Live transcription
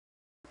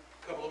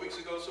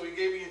weeks ago, so he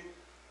gave me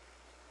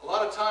a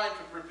lot of time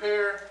to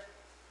prepare.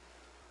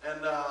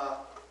 And I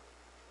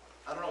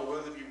don't know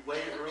whether it be way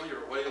early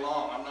or way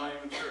long. I'm not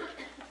even sure.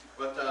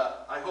 But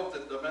I hope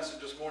that the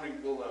message this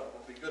morning will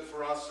be good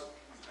for us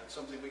and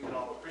something we can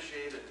all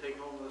appreciate and take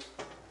home with us.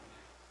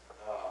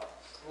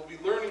 We'll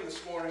be learning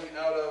this morning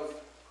out of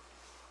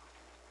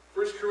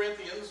 1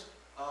 Corinthians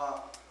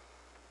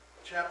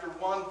chapter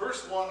 1,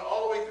 verse 1,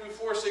 all the way through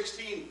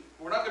 4:16.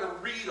 We're not going to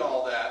read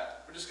all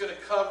that. We're just going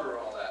to cover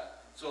all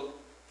that. So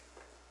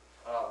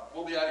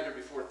we'll be out of here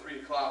before 3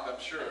 o'clock, I'm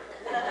sure.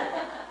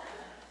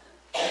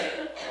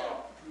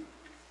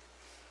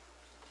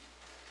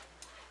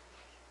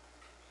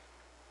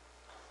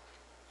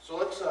 So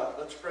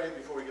let's pray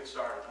before we get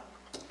started.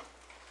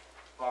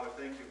 Father,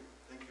 thank you.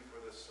 Thank you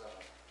for this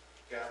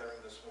gathering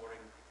this morning.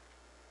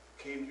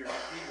 Came here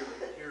eagerly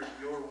to hear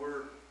your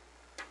word.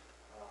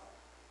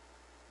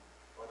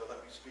 Father, let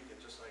me speak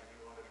it just like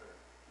you wanted her.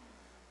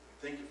 We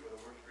thank you for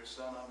the work of your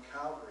Son on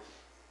Calvary,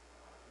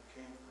 who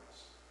came for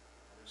us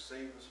and who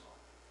saved us all.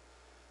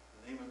 In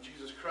the name of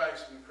Jesus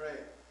Christ we pray.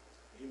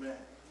 Amen.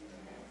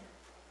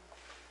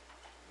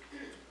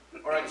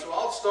 All right, so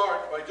I'll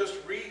start by just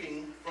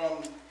reading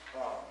from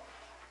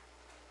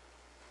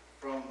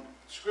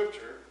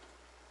Scripture.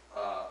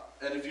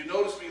 And if you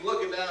notice me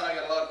looking down, I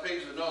got a lot of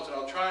pages of notes, and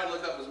I'll try and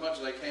look up as much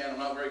as I can. I'm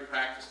not very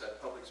practiced at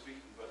public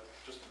speaking, but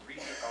just to read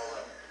it all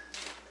up.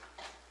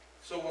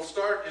 So we'll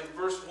start in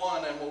verse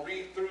 1, and we'll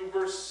read through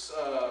verse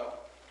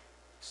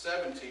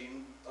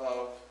 17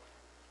 of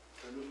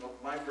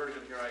my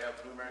version here. I have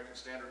the New American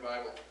Standard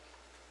Bible.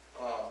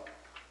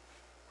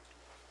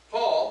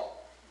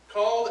 Paul,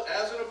 called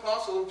as an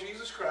apostle of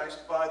Jesus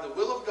Christ by the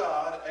will of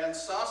God, and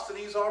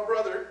Sosthenes our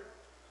brother,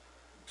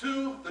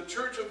 to the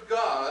church of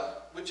God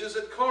which is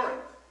at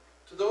Corinth,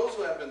 to those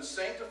who have been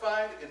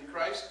sanctified in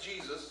Christ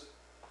Jesus,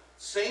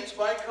 saints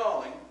by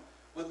calling,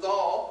 with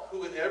all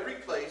who in every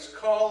place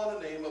call on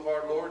the name of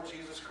our Lord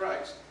Jesus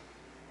Christ,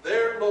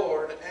 their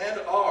Lord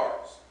and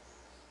ours.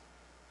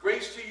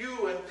 Grace to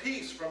you and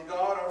peace from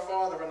God our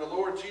Father and the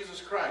Lord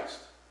Jesus Christ.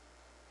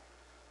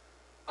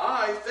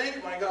 I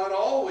thank my God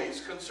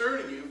always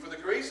concerning you for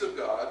the grace of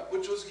God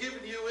which was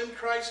given you in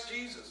Christ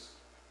Jesus,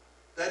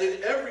 that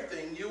in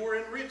everything you were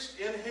enriched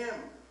in him,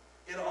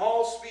 in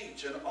all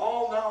speech and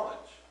all knowledge,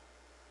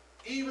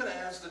 even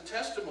as the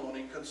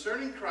testimony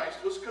concerning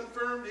Christ was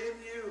confirmed in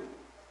you,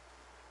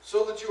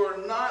 so that you are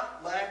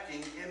not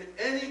lacking in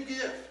any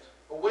gift,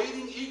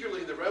 awaiting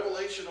eagerly the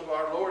revelation of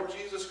our Lord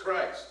Jesus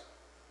Christ,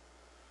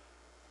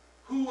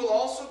 who will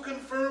also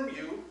confirm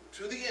you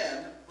to the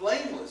end,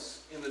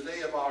 blameless in the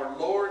day of our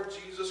Lord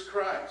Jesus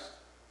Christ.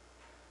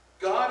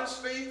 God is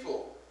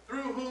faithful,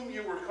 through whom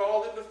you were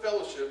called into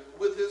fellowship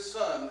with his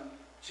Son,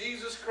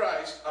 Jesus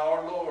Christ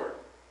our Lord.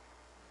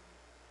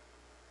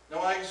 Now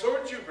I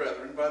exhort you,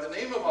 brethren, by the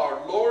name of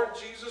our Lord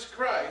Jesus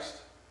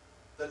Christ,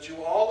 that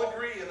you all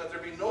agree and that there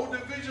be no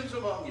divisions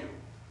among you,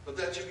 but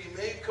that you be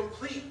made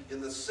complete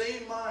in the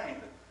same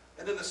mind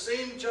and in the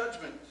same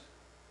judgment.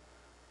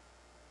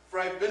 For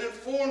I have been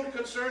informed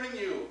concerning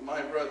you,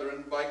 my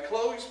brethren, by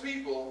Chloe's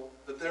people,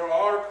 that there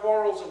are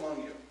quarrels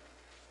among you.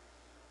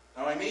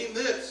 Now I mean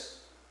this,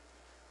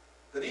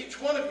 that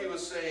each one of you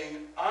is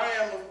saying, I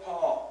am of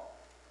Paul,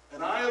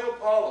 and I of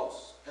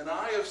Apollos, and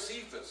I of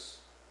Cephas,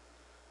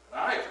 and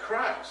I of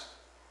Christ.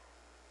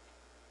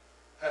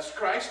 Has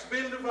Christ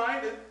been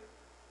divided?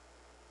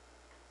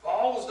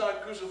 Paul was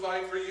not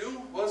crucified for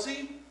you, was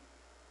he?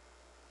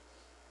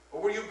 Or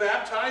were you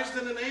baptized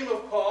in the name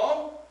of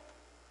Paul?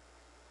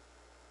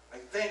 I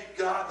thank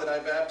God that I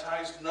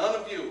baptized none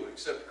of you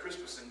except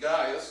Crispus and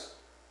Gaius,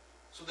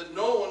 so that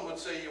no one would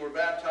say you were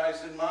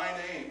baptized in my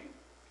name.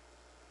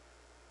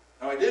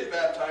 Now I did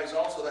baptize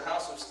also the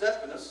house of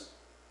Stephanas.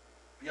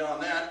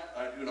 Beyond that,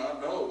 I do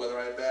not know whether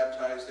I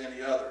baptized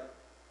any other.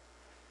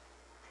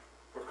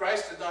 For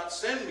Christ did not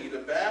send me to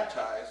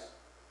baptize,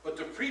 but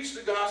to preach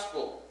the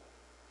gospel,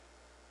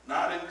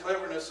 not in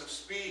cleverness of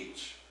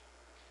speech,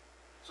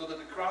 so that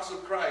the cross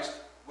of Christ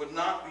would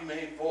not be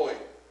made void.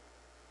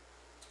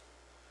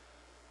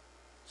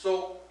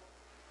 So,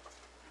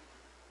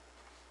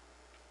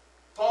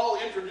 Paul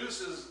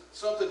introduces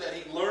something that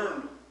he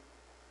learned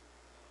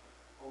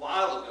a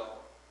while ago.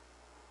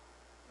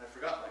 And I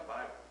forgot my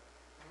Bible.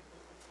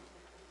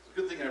 It's a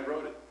good thing I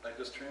wrote it. I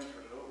just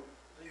transferred it over.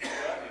 Thank you,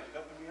 God, you've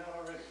helping me out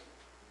already.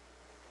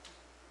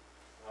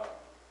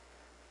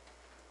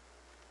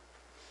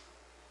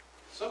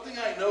 Something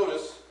I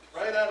noticed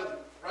right out of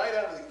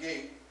the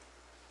gate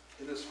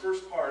in this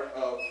first part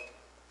of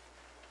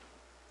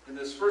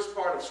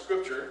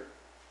Scripture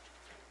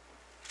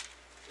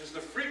is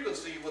the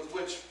frequency with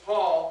which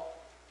Paul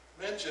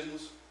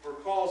mentions or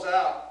calls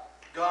out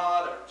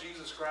God or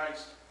Jesus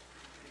Christ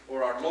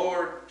or our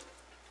Lord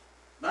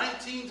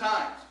 19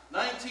 times.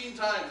 19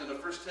 times in the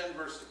first 10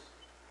 verses.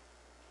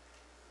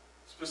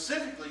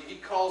 Specifically, he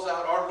calls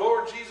out our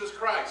Lord Jesus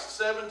Christ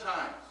 7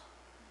 times,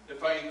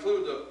 if I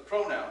include the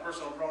pronoun,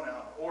 personal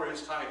pronoun, or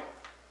his title.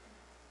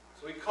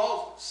 So he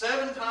calls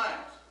 7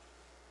 times.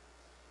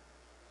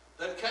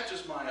 That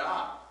catches my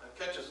eye. That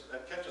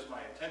catches my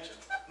attention.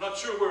 I'm not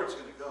sure where it's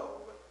going to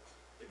go, but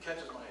it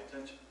catches my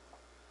attention.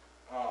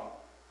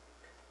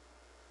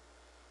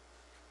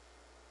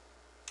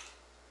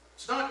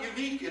 It's not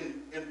unique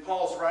in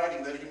Paul's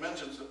writing that he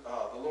mentions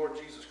the Lord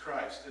Jesus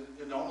Christ.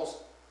 In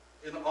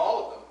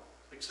all of them,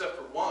 except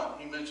for one,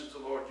 he mentions the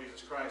Lord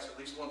Jesus Christ at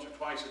least once or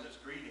twice in his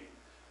greeting.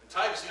 In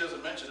Titus, he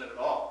doesn't mention it at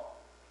all.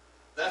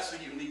 That's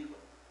the unique one.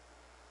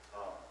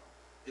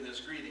 In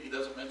his greeting, he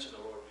doesn't mention the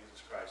Lord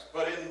Jesus Christ.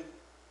 But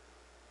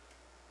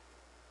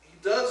he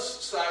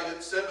does cite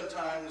it 7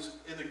 times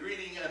in the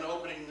greeting and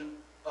opening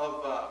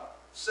of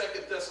 2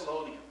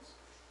 Thessalonians.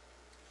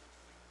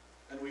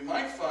 And we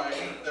might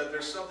find that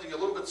there's something a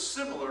little bit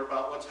similar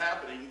about what's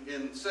happening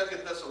in 2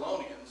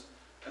 Thessalonians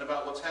and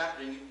about what's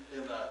happening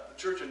in the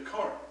church in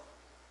Corinth.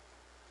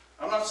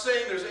 I'm not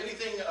saying there's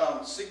anything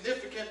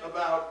significant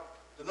about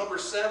the number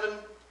 7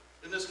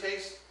 in this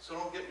case, so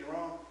don't get me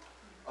wrong.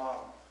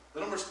 The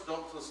numbers, we're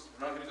not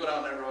going to go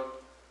down that road.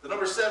 The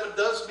number 7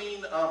 does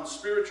mean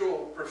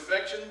spiritual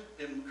perfection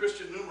in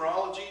Christian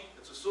numerology.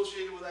 It's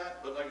associated with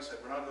that, but like I said,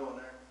 we're not going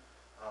there.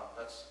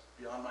 That's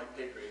beyond my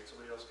pay grade.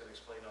 Somebody else can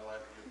explain all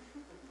that to you.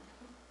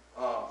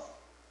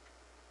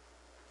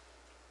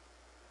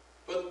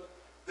 But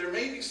there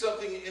may be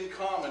something in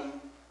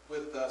common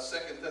with 2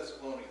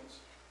 Thessalonians.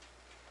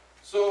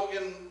 So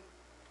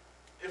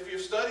if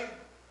you've studied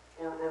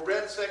or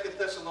read 2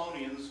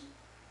 Thessalonians,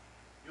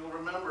 you'll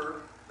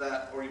remember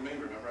that, or you may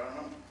remember, I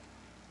don't know.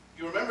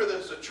 You remember that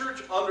it's a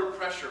church under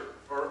pressure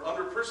or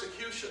under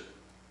persecution.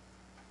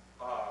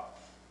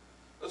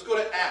 Let's go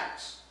to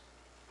Acts,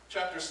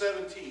 chapter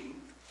 17,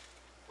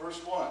 verse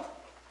 1.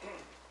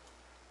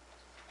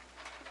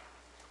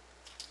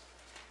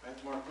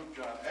 Matthew, Mark, Luke,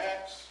 John,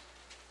 Acts.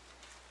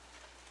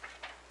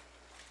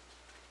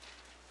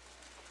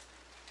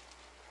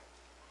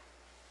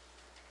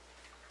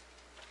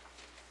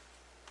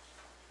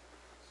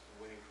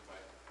 Still waiting for my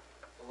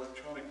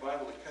electronic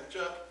Bible to catch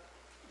up.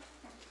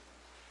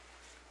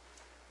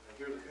 I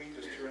hear the paint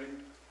is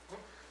turning.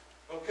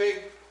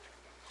 Okay,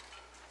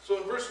 so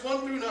in verse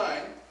 1 through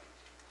 9,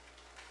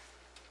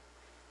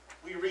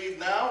 we read,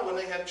 "Now when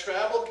they had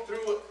traveled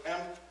through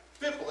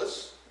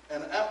Amphipolis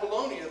and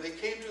Apollonia, they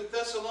came to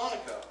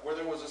Thessalonica, where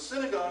there was a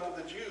synagogue of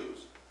the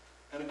Jews.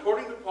 And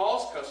according to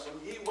Paul's custom,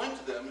 he went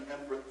to them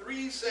and for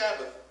 3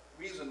 Sabbaths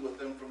reasoned with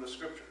them from the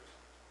Scriptures,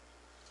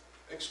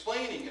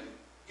 explaining and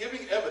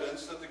giving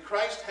evidence that the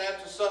Christ had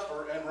to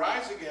suffer and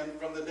rise again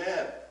from the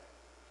dead,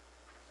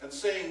 and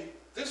saying,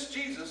 'This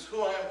Jesus,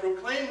 who I am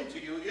proclaiming to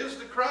you, is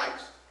the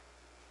Christ.'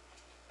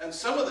 And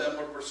some of them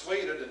were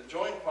persuaded and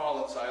joined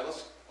Paul and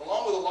Silas,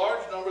 along with a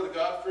large number of the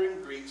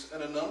God-fearing Greeks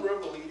and a number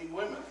of the leading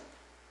women.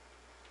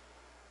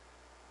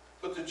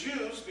 But the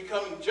Jews,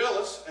 becoming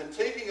jealous and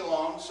taking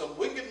along some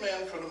wicked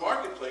men from the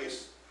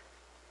marketplace,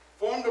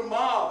 formed a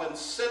mob and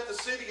set the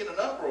city in an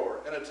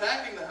uproar, and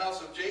attacking the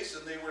house of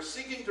Jason, they were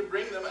seeking to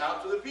bring them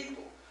out to the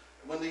people.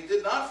 And when they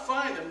did not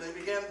find him, they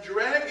began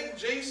dragging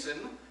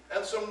Jason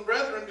and some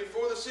brethren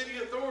before the city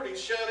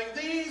authorities, shouting,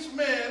 'These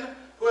men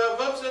who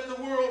have upset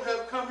the world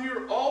have come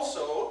here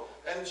also,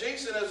 and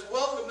Jason has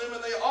welcomed them,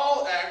 and they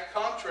all act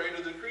contrary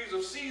to the decrees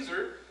of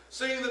Caesar,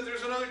 saying that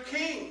there's another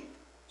king,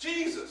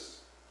 Jesus.'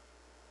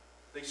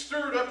 They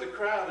stirred up the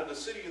crowd and the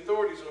city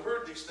authorities who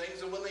heard these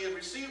things, and when they had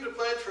received a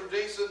pledge from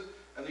Jason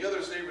and the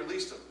others, they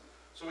released them."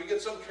 So we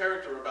get some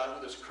character about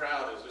who this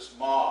crowd is, this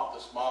mob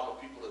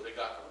of people that they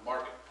got from the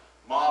market.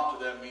 Mob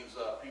to them means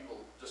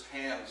people, just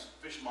hands,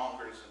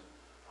 fishmongers, and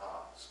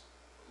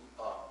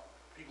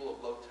people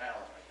of low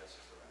talent, I guess is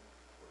the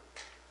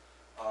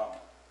right word.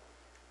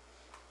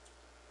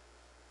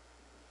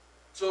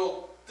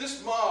 So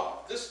this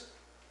mob, this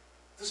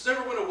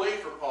never went away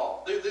for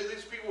Paul.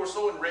 These people were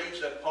so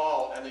enraged at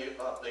Paul, and they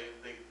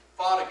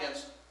fought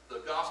against the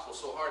gospel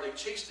so hard. They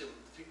chased him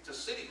to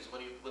cities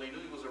when they knew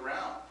he was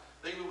around.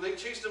 They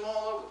chased him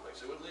all over the place.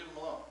 They wouldn't leave him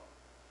alone.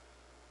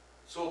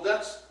 So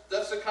that's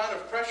the kind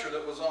of pressure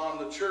that was on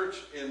the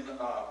church in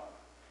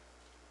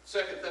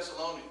 2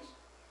 Thessalonians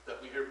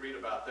that we read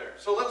about there.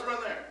 So let's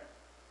run there.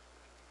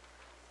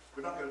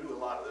 We're not going to do a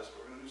lot of this, but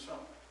we're going to do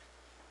some.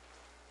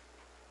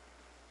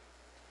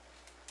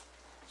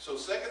 So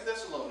 2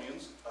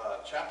 Thessalonians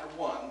chapter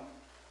 1.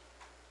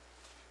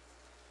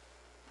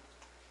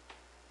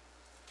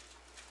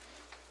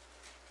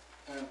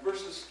 And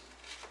verses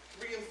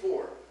 3 and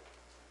 4.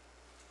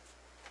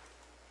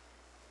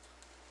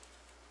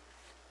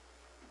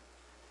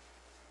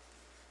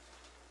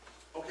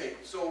 Okay,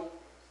 so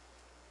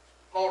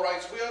Paul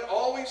writes, "We ought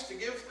always to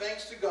give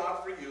thanks to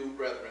God for you,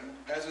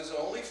 brethren, as is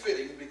only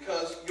fitting,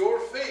 because your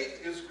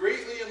faith is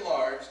greatly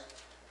enlarged,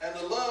 and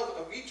the love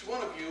of each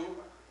one of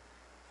you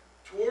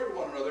toward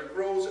one another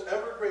grows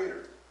ever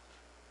greater.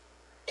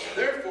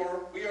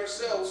 Therefore, we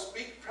ourselves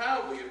speak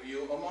proudly of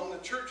you among the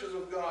churches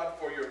of God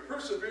for your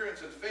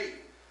perseverance and faith,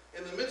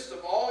 in the midst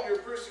of all your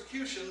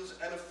persecutions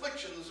and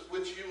afflictions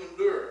which you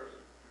endure."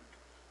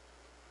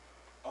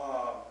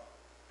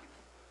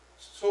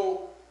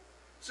 So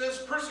it says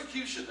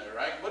persecution there,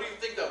 right? What do you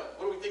think of?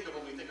 What do we think of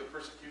when we think of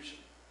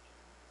persecution?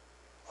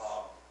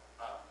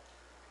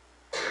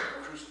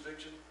 Crucifixion.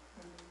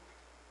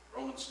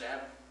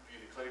 stab you if you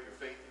declare your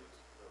faith.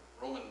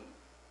 The Roman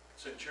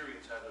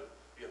centurions had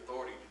the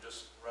authority to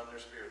just run their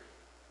spear,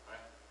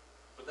 right?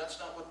 But that's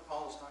not what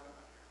Paul is talking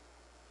about here.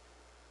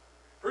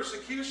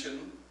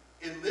 Persecution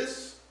in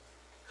this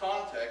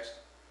context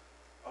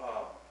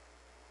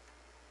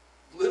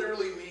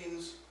literally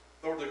means,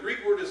 or the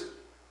Greek word is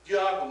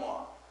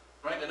diagomon,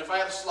 right? And if I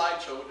had a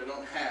slideshow, which I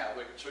don't have,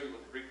 I can show you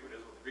what the Greek word is,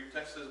 what the Greek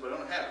text is, but I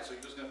don't have it, so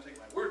you're just going to take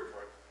my word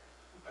for it.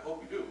 I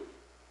hope you do.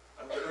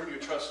 I have to earn your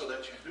trust so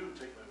that you do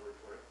take my word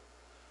for it.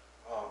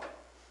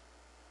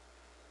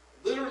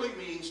 Literally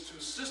means to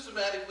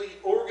systematically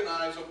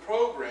organize a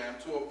program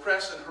to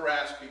oppress and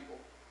harass people.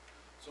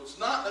 So it's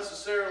not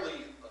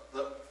necessarily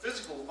the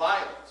physical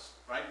violence,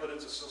 right? But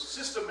it's a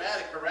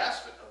systematic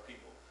harassment of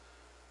people.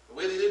 The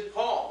way they did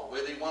Paul, the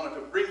way they wanted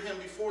to bring him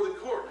before the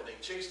court, and they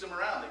chased him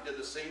around. They did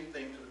the same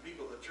thing to the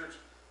people of the church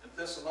in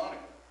Thessalonica.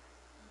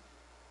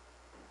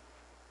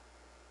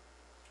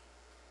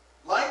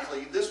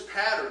 Likely, this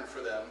pattern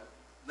for them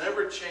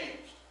never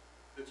changed.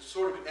 It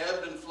sort of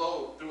ebbed and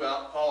flowed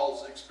throughout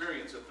Paul's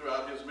experience and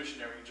throughout his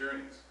missionary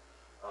journeys.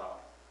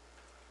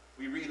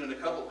 We read in a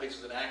couple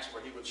places in Acts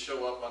where he would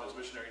show up on his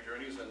missionary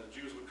journeys and the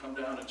Jews would come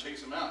down and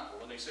chase him out.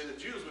 Well, when they say the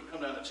Jews would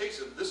come down and chase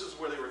him, this is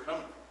where they were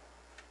coming from.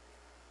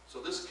 So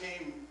this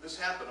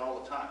happened all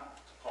the time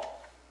to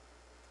Paul.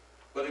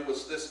 But it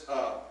was this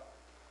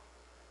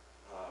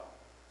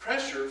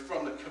pressure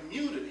from the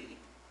community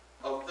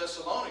of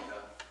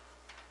Thessalonica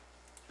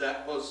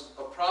that was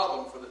a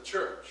problem for the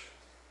church.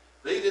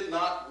 They did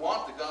not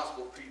want the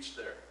gospel preached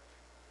there.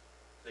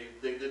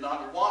 They did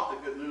not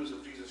want the good news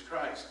of Jesus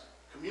Christ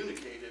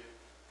communicated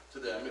to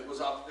them. It was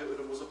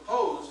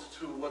opposed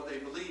to what they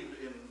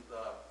believed in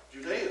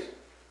Judaism.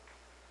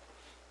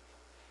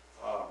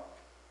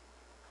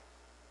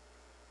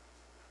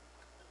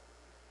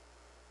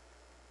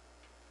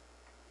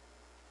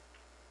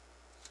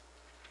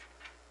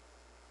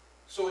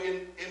 So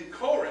in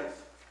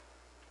Corinth,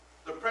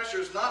 the pressure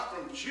is not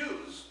from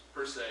Jews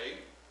per se.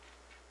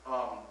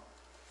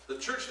 The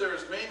church there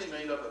is mainly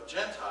made up of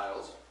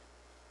Gentiles.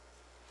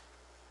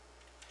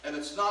 And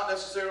it's not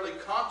necessarily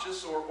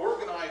conscious or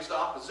organized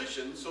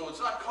opposition, so it's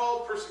not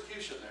called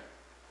persecution there.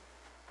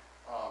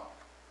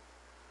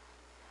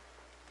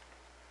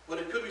 But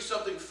it could be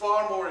something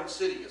far more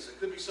insidious. It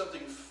could be something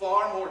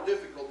far more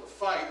difficult to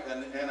fight,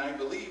 and I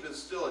believe is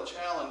still a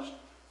challenge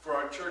for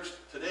our church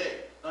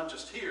today. Not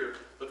just here,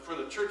 but for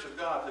the church of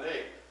God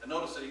today. And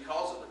notice that he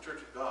calls it the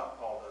church of God,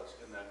 Paul does,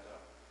 in that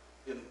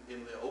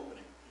in the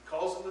opening. He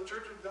calls it the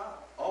church of God,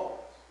 always.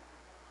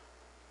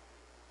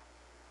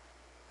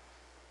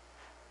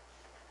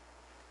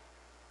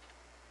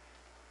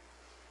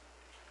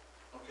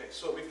 Okay,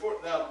 so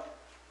now,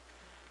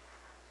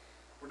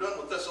 we're done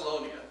with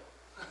Thessalonica.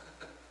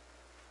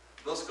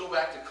 Let's go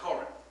back to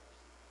Corinth.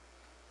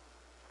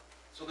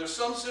 So there's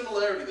some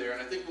similarity there,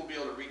 and I think we'll be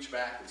able to reach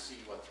back and see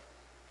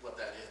what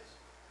that is.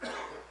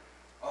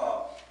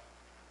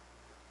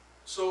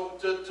 So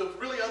to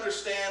really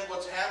understand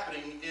what's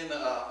happening in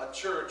a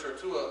church or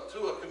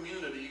to a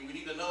community, we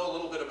need to know a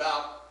little bit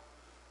about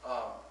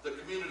the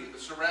community, the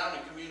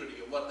surrounding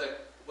community, and what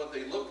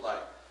they look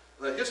like.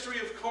 The history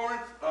of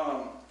Corinth,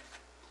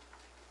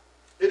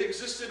 it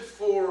existed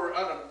for,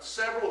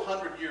 several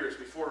hundred years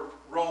before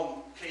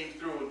Rome came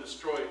through and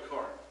destroyed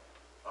Corinth.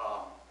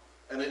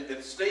 And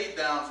it stayed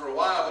down for a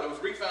while, but it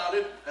was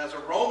refounded as a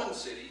Roman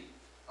city.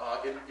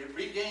 It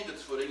regained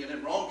its footing, and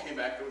then Rome came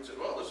back through and said,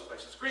 well, this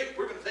place is great,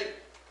 we're going to take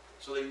it.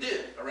 So they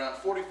did, around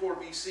 44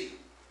 BC.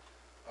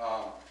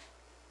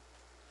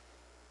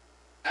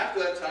 After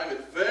that time,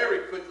 it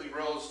very quickly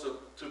rose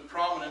to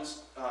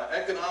prominence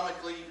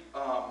economically,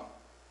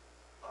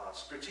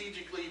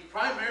 strategically,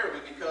 primarily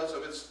because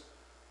of its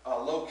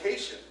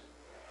location.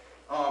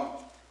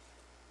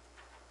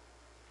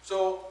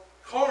 So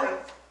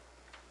Corinth,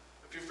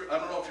 I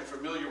don't know if you're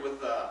familiar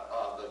with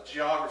the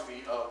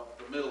geography of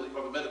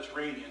the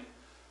Mediterranean,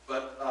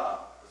 but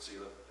let's see,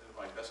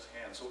 my best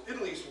hand. So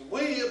Italy's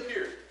way up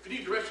here. If you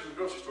need directions to the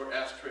grocery store,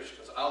 ask Trish,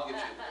 because I'll get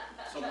you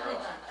somewhere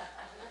else.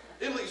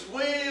 Italy's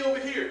way over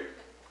here.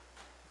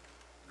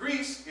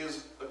 Greece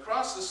is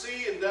across the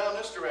sea and down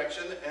this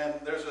direction, and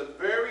there's a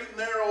very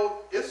narrow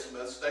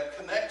isthmus that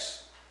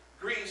connects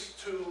Greece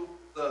to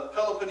the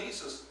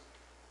Peloponnesus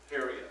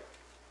area,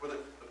 where the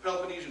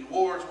Peloponnesian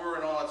wars were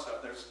and all that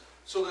stuff.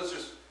 So there's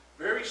this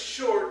very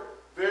short,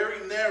 very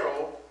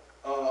narrow,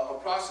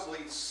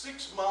 approximately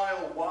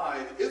 6-mile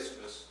wide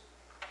isthmus.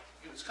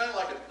 It's kind of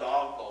like a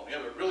dog bone. You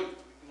have a really,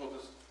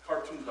 this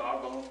cartoon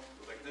dog bone,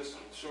 like this,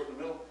 short in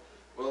the middle.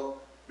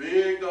 Well,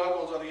 big dog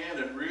bones on the end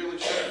and really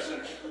short in the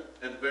center,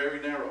 and very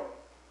narrow.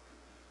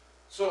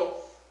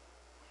 So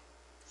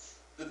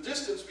the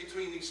distance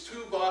between these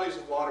two bodies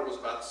of water was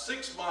about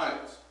 6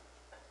 miles.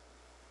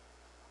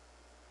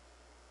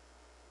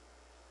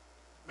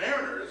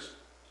 Mariners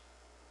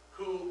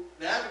who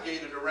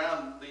navigated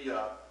around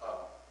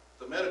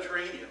the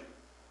Mediterranean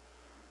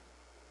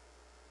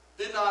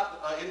did not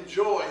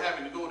enjoy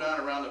having to go down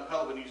around the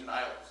Peloponnesian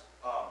Islands.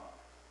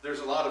 There's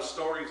a lot of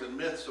stories and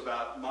myths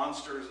about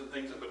monsters and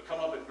things that would come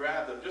up and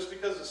grab them just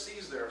because the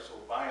seas there are so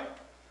violent.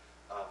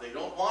 They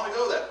don't want to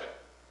go that way.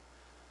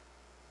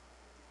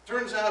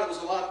 Turns out it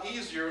was a lot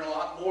easier and a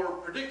lot more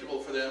predictable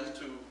for them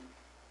to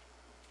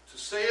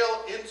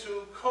sail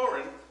into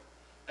Corinth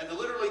and to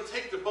literally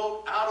take the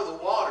boat out of the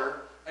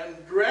water and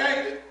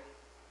drag it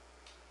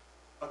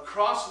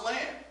across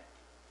land,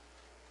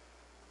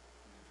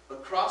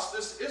 across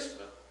this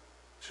isthmus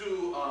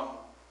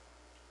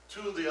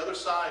to the other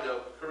side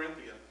of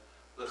Corinthian,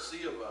 the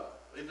Sea of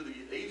into the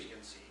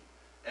Aegean Sea,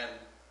 and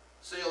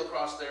sail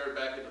across there and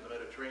back into the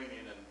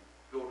Mediterranean and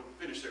go to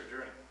finish their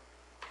journey.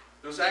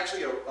 There's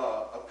actually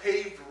a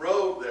paved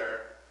road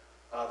there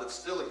that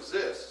still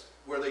exists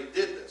where they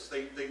did this.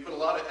 They put a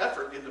lot of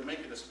effort into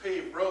making this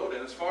paved road,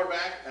 and as far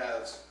back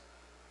as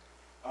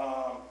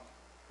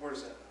where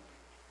is that?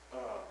 As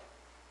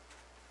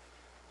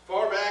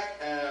far back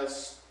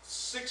as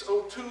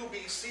 602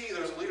 BC,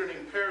 there was a leader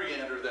named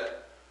Periander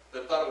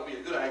that thought it would be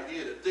a good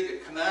idea to dig a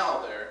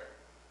canal there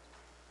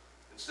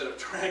instead of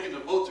dragging the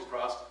boats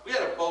across. We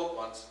had a boat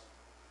once,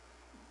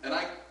 and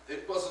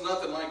it wasn't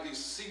nothing like these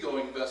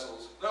seagoing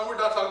vessels. No, we're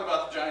not talking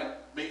about the giant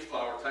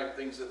Mayflower type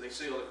things that they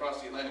sailed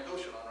across the Atlantic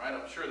Ocean on, right?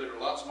 I'm sure they're a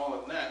lot smaller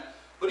than that.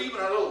 But even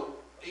our little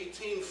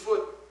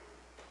 18-foot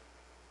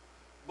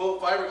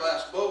boat,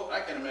 fiberglass boat,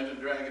 I can imagine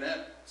dragging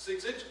that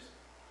 6 inches.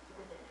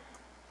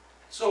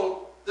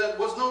 So that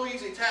was no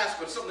easy task,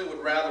 but something they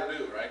would rather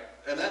do, right?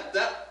 And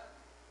that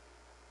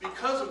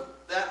because of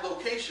that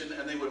location,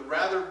 and they would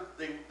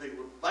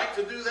like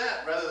to do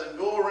that rather than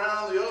go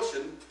around the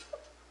ocean.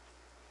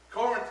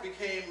 Corinth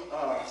became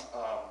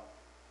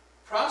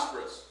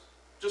prosperous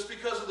just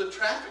because of the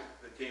traffic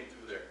that came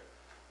through there.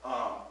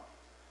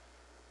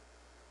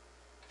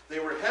 They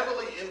were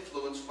heavily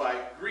influenced by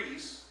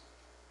Greece,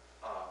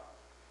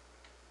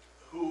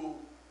 who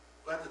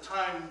at the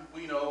time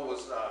we know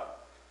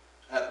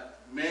had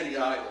many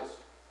idols,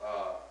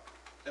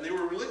 and they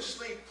were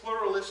religiously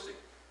pluralistic.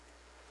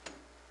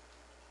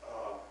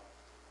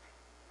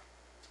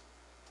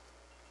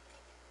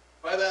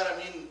 By that I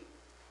mean,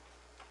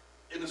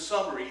 in a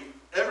summary,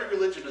 every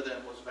religion of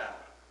them was valid.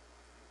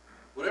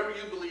 Whatever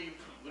you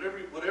believed,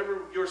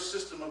 whatever your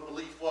system of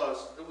belief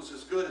was, it was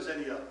as good as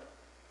any other.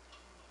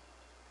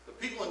 The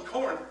people in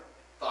Corinth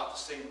thought the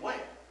same way.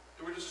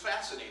 They were just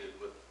fascinated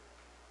with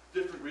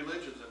different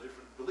religions and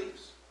different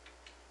beliefs.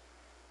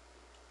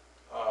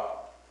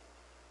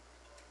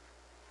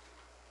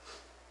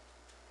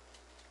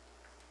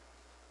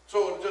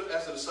 So just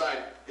as an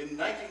aside, in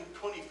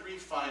 1923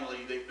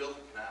 finally they built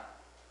a canal.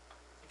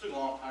 It took a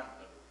long time. I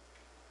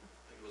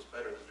think it was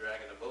better than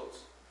dragging the boats.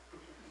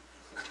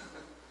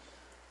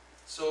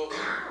 So,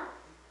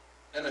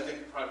 and I think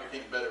it probably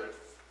became better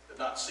at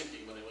not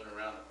sinking when they went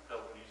around the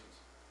Peloponnesians.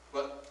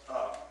 But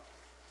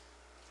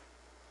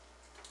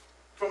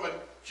from a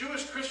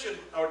Jewish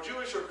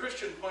or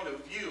Christian point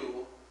of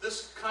view,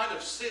 this kind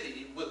of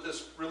city with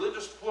this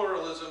religious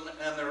pluralism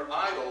and their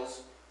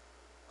idols,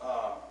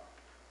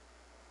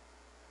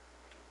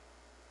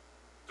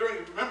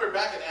 remember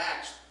back in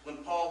Acts when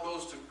Paul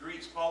goes to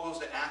Greece, Paul goes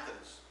to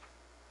Athens.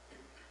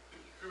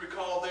 If you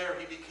recall there,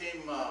 he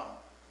became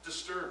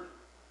disturbed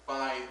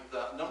by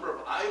the number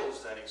of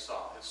idols that he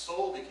saw. His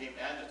soul became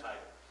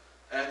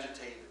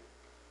agitated.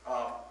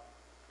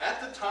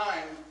 At the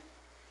time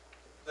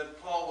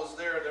that Paul was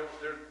there,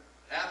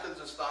 Athens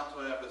is thought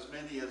to have as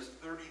many as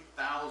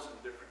 30,000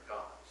 different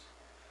gods.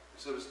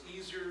 So it was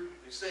easier,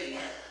 they say,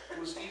 it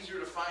was easier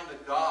to find a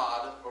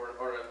god or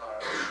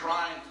a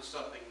shrine to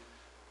something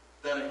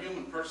than a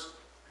human person.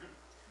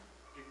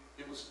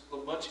 It was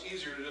much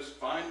easier to just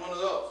find one of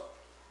those.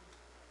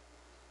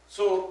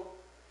 So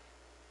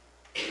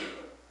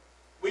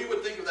we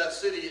would think of that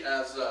city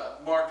as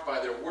marked by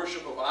their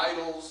worship of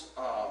idols,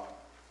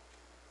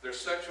 their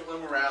sexual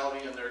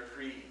immorality, and their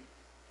greed.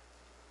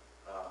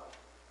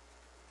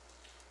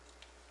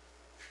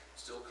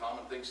 Still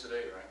common things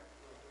today, right?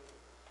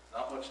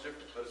 Not much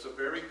different, but it's a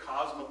very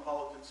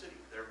cosmopolitan city.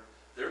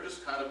 They're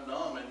just kind of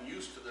numb and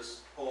used to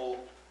this whole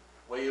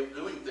way of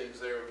doing things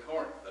there in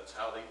Corinth. That's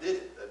how they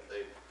did it.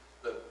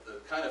 The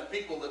kind of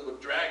people that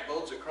would drag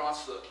boats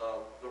across the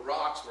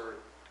rocks were,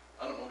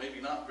 I don't know, maybe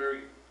not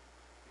very,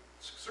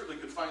 certainly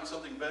could find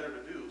something better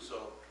to do.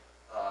 So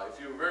if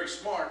you were very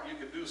smart, you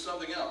could do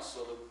something else.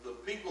 So the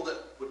people that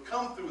would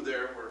come through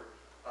there were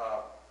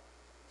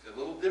a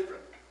little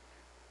different.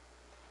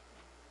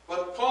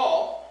 But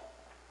Paul,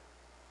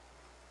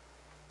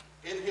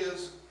 in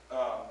his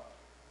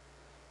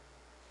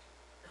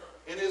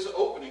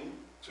opening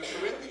to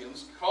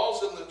Corinthians,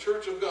 calls them the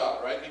church of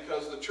God, right?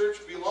 Because the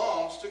church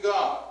belongs to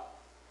God.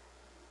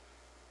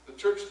 The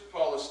church that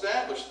Paul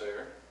established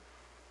there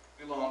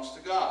belongs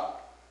to God.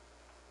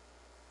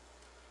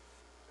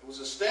 It was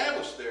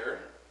established there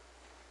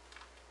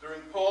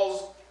during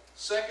Paul's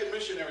second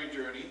missionary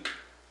journey,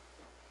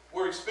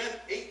 where he spent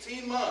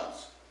 18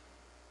 months.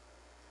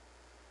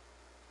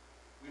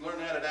 We learn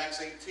that at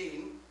Acts 18.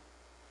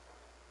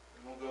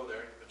 We won't go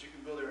there, but you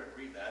can go there and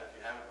read that. If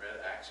you haven't read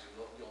Acts,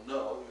 you'll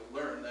know,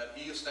 you'll learn that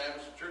he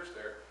established a church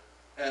there.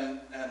 And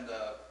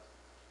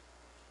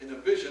in a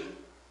vision,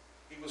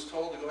 he was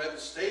told to go ahead and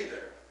stay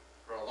there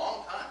for a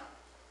long time.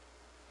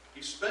 He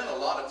he spent a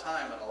lot of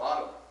time and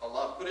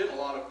put in a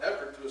lot of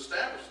effort to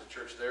establish the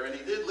church there, and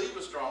he did leave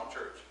a strong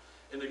church.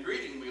 In the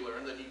greeting, we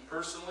learn that he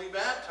personally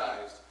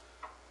baptized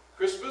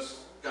Crispus,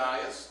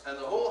 Gaius, and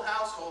the whole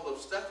household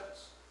of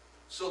Stephanus.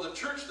 So the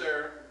church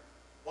there,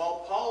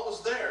 while Paul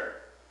was there,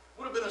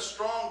 would have been a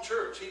strong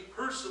church. He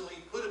personally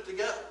put it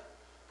together.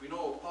 We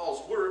know of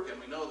Paul's work, and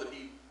we know that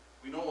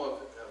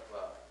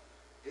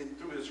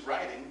through his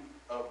writing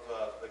of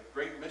the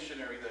great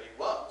missionary that he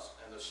was,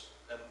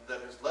 and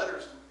that his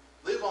letters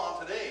live on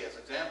today as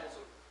examples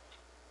of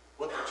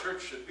what the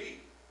church should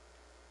be.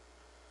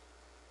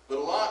 But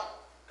a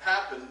lot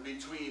happened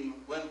between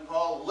when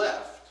Paul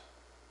left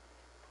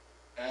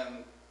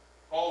and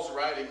Paul's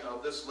writing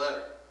of this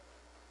letter.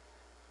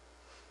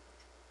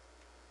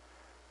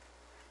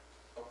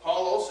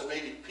 Paul also,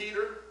 maybe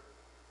Peter,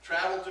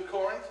 traveled to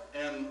Corinth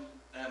and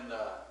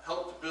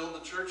helped to build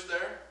the church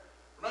there.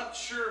 We're not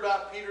sure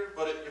about Peter,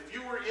 but if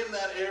you were in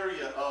that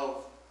area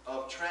of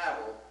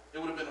travel, it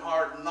would have been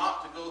hard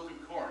not to go through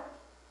Corinth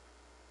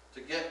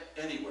to get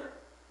anywhere.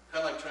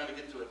 Kind of like trying to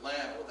get to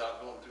Atlanta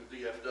without going through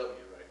DFW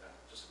right now.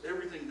 Just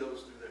everything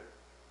goes through there.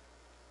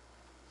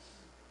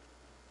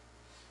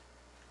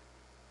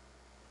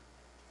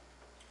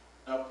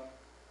 Now,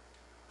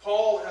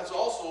 Paul has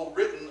also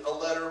written a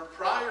letter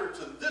prior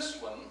to this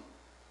one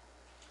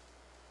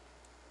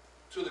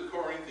to the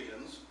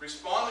Corinthians,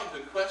 responding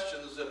to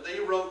questions that they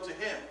wrote to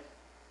him.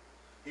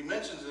 He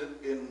mentions it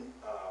in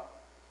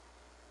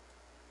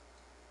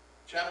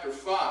chapter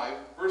 5,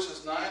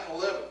 verses 9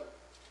 and 11.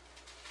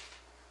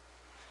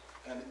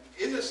 And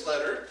in this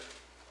letter,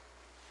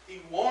 he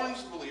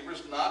warns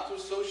believers not to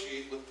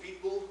associate with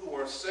people who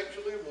are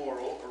sexually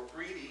immoral or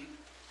greedy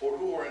or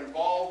who are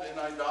involved in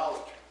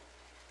idolatry.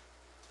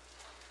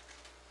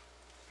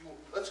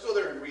 Let's go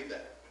there and read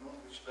that.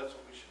 That's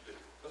what we should do.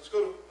 Let's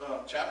go to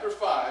chapter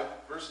 5,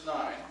 verse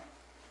 9.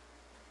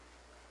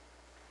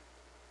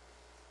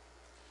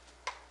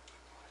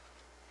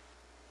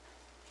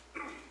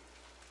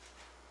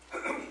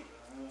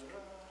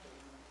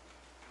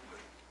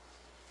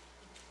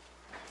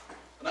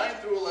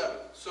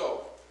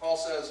 So, Paul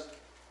says,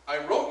 I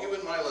wrote you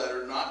in my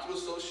letter not to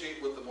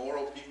associate with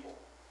immoral people.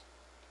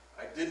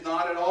 I did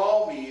not at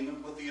all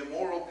mean with the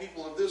immoral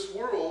people of this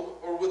world,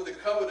 or with the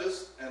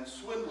covetous and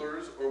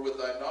swindlers, or with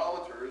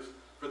idolaters,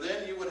 for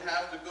then you would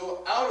have to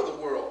go out of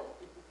the world.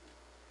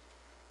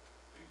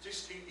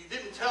 He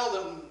didn't tell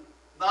them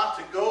not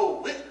to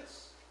go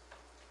witness.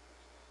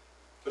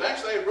 But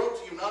actually I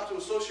wrote to you not to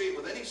associate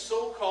with any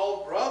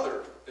so-called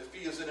brother if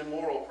he is an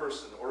immoral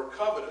person, or a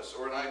covetous,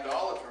 or an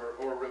idolater,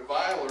 or a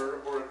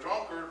reviler, or a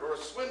drunkard, or a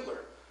swindler.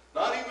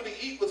 Not even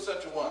to eat with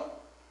such a one.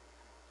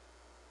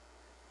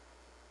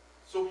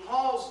 So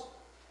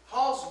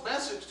Paul's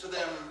message to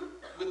them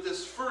with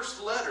this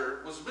first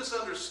letter was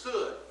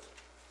misunderstood.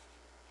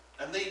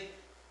 And they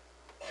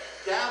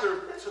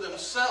gathered to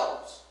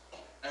themselves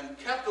and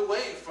kept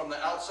away from the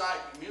outside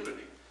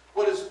community.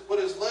 What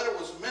his letter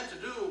was meant to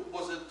do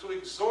was to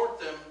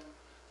exhort them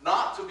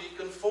not to be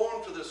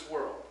conformed to this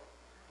world.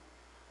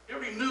 He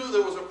already knew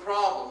there was a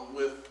problem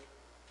with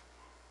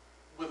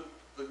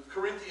the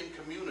Corinthian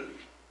community.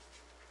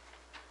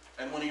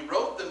 And when he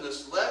wrote them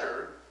this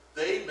letter,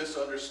 they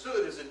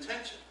misunderstood his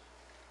intention.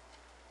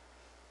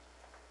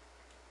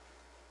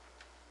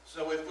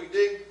 So if we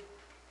dig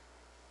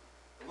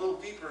a little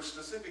deeper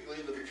specifically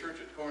into the church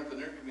at Corinth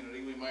and their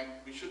community,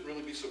 we shouldn't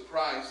really be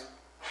surprised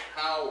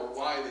how or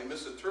why they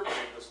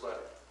misinterpreted this letter.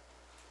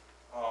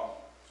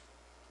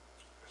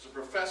 There's a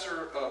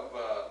professor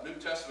of New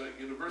Testament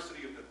at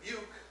University of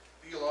Dubuque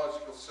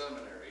Theological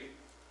Seminary.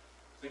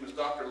 His name is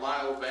Dr.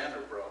 Lyle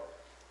Vanderbroek,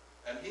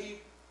 and he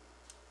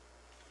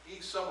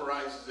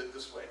summarizes it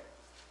this way.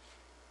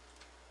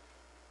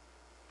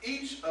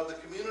 Each of the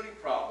community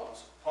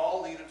problems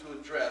Paul needed to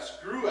address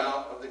grew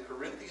out of the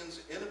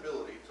Corinthians'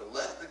 inability to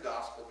let the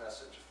gospel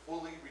message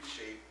fully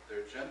reshape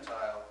their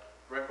Gentile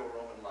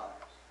Greco-Roman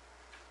lives.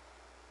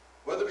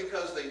 Whether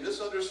because they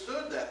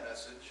misunderstood that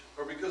message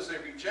or because they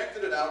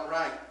rejected it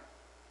outright,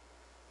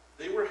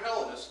 they were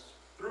Hellenists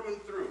through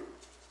and through.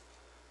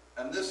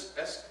 And this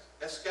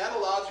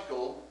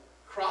eschatological,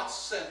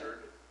 cross-centered,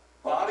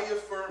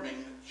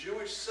 body-affirming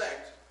Jewish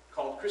sect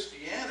called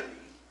Christianity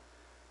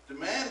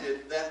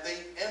demanded that they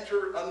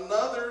enter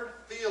another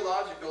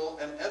theological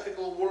and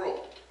ethical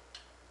world.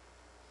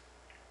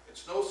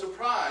 It's no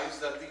surprise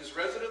that these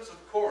residents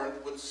of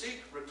Corinth would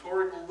seek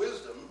rhetorical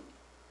wisdom,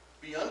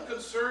 be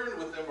unconcerned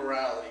with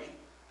immorality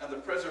and the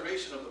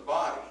preservation of the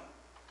body,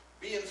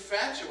 be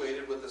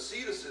infatuated with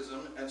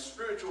asceticism and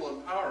spiritual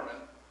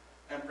empowerment,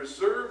 and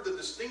preserve the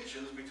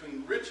distinctions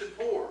between rich and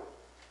poor.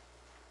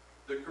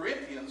 The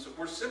Corinthians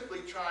were simply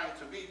trying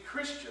to be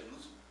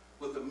Christians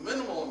with a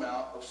minimal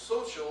amount of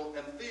social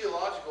and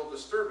theological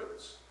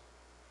disturbance.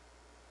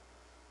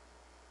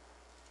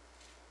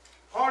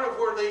 Part of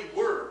where they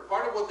were,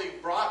 part of what they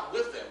brought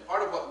with them,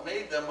 part of what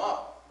made them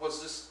up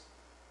was this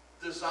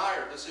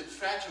desire, this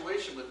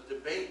infatuation with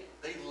debate.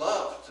 They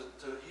loved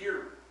to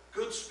hear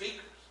good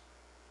speakers.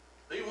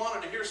 They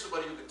wanted to hear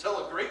somebody who could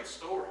tell a great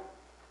story.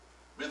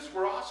 Myths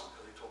were awesome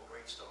because they told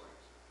great stories.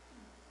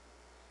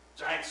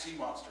 giant sea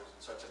monsters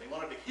and such, and they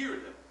wanted to hear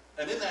them.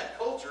 And in that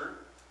culture,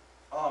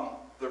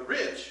 the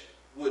rich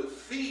would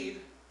feed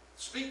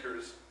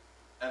speakers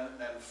and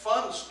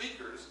fund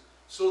speakers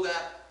so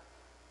that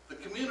the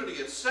community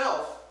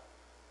itself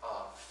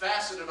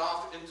faceted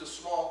off into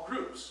small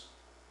groups.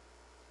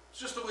 It's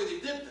just the way they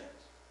did things.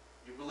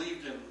 You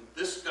believed in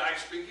this guy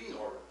speaking,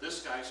 or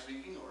this guy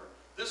speaking, or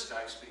this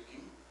guy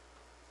speaking,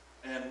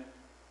 and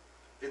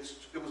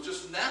it was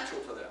just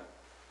natural to them.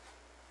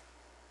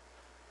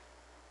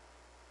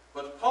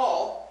 But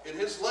Paul, in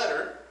his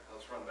letter,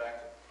 let's run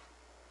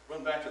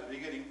back to the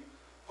beginning.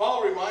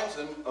 Paul reminds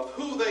them of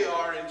who they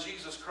are in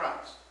Jesus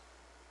Christ.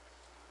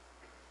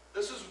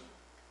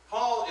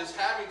 Paul is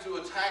having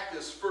to attack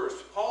this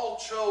first. Paul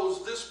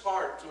chose this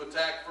part to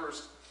attack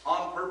first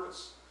on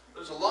purpose.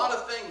 There's a lot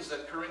of things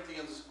that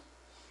Corinthians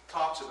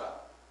talks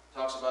about.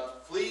 Talks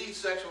about flee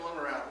sexual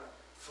immorality,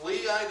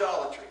 flee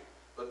idolatry.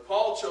 But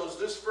Paul chose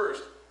this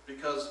first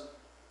because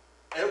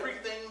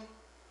everything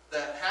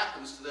that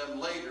happens to them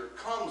later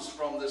comes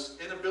from this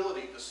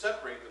inability to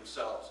separate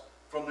themselves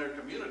from their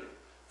community,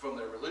 from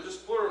their religious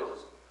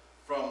pluralism,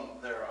 from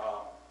their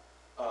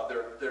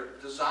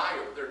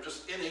desire, their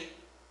just innate.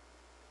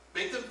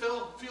 Make them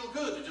feel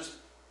good to just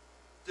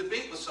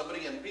debate with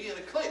somebody and be in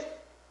a clique.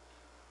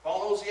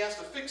 Paul knows he has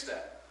to fix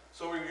that.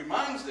 So he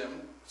reminds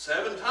them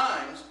 7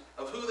 times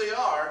of who they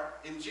are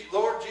in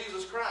Lord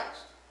Jesus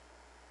Christ.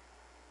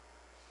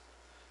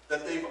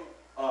 That they've,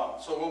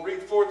 so we'll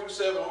read 4 through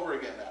 7 over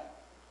again now.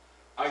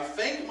 I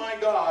thank my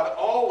God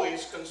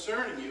always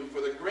concerning you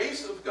for the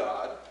grace of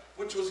God,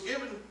 which was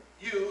given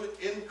you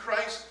in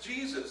Christ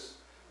Jesus,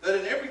 that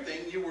in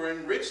everything you were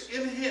enriched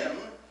in him,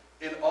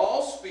 in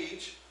all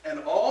speech and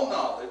all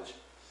knowledge,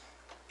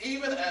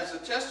 even as the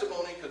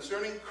testimony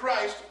concerning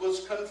Christ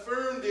was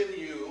confirmed in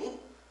you,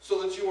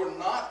 so that you are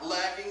not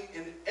lacking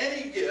in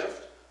any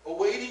gift,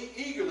 awaiting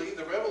eagerly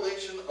the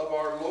revelation of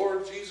our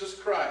Lord Jesus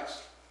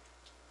Christ,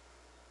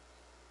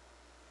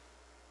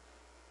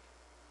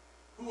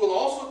 who will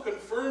also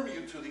confirm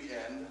you to the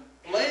end,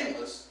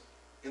 blameless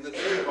in the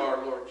day of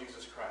our Lord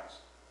Jesus Christ.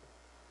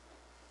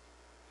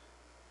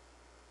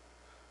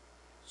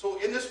 So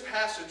in this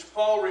passage,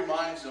 Paul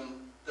reminds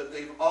them that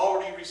they've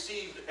already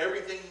received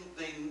everything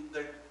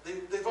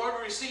they've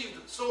already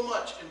received so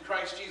much in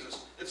Christ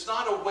Jesus. It's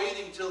not a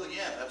waiting till the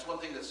end. That's one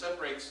thing that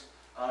separates,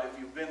 if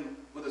you've been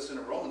with us in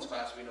a Romans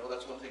class, we know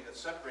that's one thing that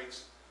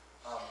separates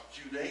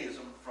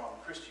Judaism from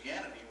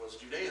Christianity, was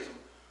Judaism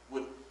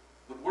would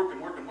work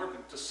and work and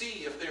work to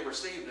see if they were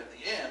saved at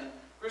the end.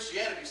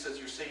 Christianity says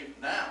you're saved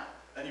now,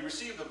 and you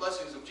receive the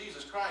blessings of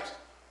Jesus Christ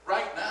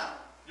right now.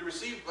 You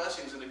receive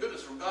blessings and the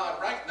goodness from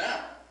God right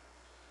now.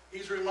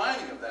 He's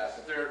reminding of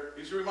that,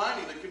 he's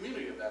reminding the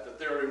community of that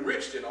they're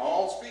enriched in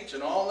all speech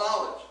and all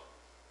knowledge.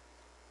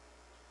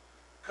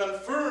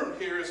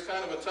 Confirmed here is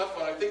kind of a tough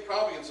one. I think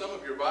probably in some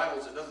of your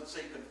Bibles it doesn't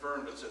say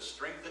confirmed, it says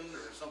strengthened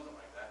or something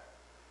like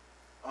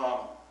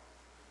that.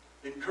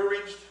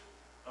 Encouraged.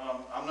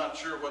 I'm not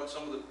sure what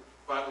some of the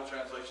Bible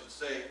translations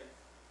say.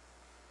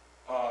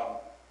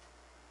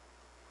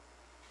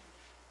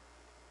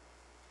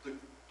 The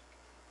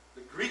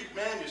Greek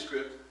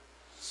manuscript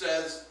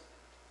says,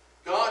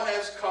 God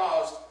has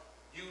caused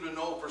you to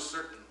know for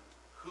certain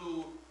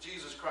who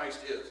Jesus Christ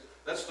is.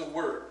 That's the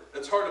word.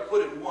 It's hard to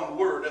put in one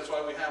word. That's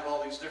why we have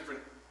all these different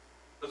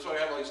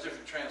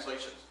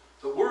translations.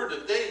 The word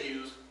that they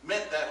used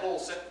meant that whole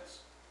sentence.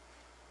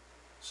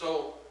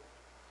 So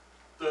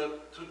to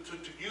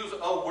use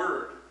a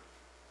word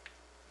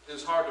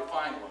is hard to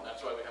find one.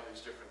 That's why we have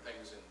these different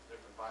things in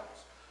different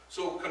Bibles.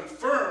 So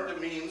confirmed,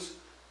 it means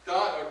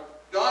God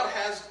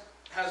has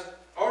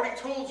already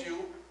told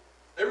you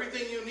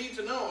everything you need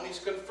to know, and he's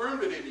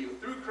confirmed it in you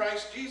through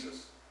Christ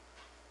Jesus.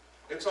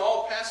 It's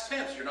all past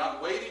tense. You're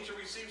not waiting to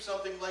receive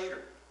something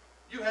later.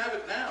 You have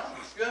it now.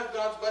 You have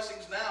God's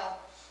blessings now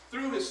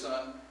through his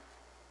Son,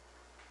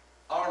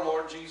 our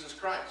Lord Jesus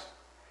Christ.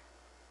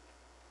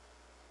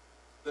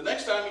 The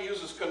next time he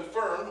uses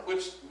confirmed,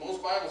 which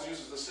most Bibles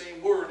uses the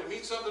same word, it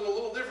means something a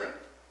little different.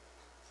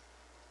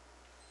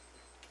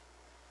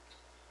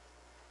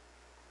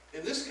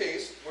 In this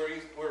case,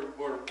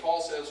 where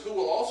Paul says, who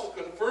will also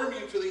confirm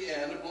you to the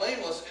end,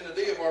 blameless in the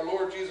day of our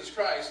Lord Jesus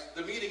Christ,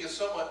 the meaning is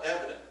somewhat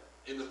evident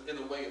in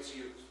the way it's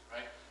used,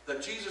 right?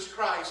 That Jesus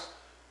Christ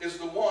is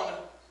the one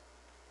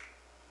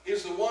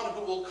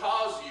who will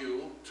cause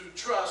you to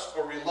trust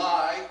or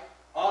rely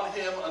on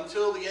him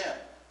until the end.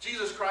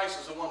 Jesus Christ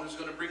is the one who's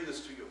going to bring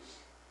this to you.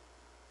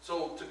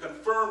 So to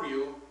confirm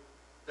you,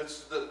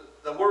 that's the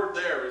word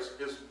there is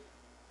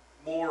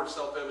more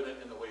self-evident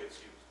in the way it's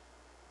used.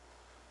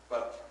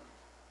 But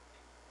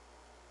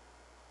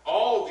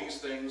all of these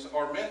things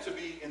are meant to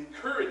be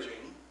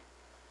encouraging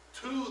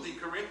to the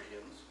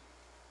Corinthians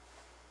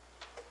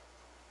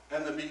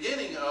and the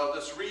beginning of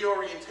this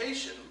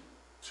reorientation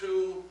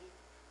to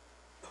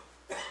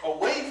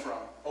away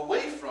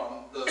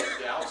from the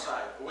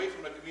outside, away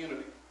from the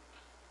community.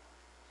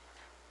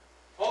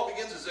 Paul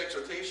begins his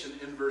exhortation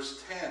in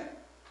verse 10.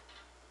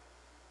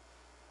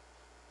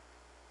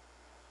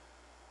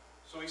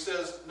 So he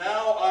says,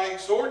 "Now I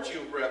exhort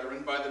you,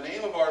 brethren, by the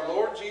name of our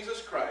Lord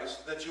Jesus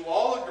Christ, that you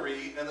all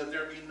agree, and that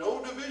there be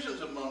no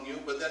divisions among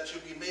you, but that you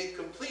be made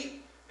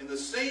complete in the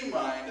same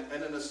mind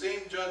and in the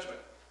same judgment."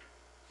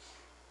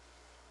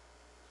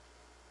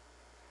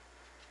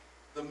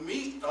 The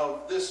meat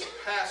of this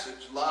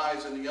passage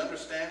lies in the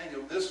understanding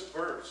of this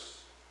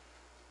verse,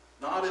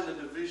 not in the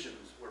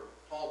divisions where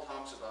Paul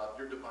talks about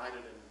you're divided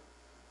in.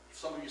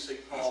 Some of you say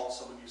Paul,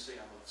 some of you say I'm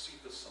of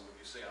Cephas, some of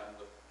you say I'm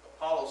of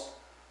Apollos.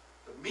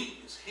 The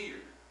meat is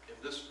here in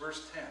this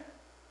verse 10.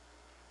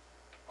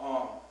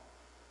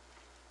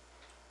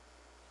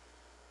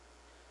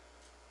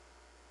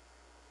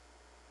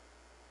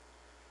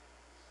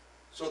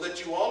 So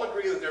that you all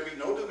agree that there be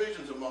no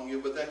divisions among you,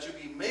 but that you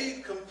be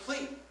made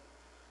complete.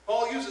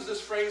 Paul uses this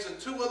phrase in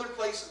two other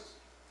places.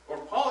 Or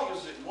Paul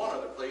uses it in one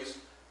other place.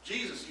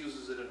 Jesus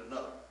uses it in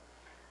another.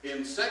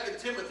 In 2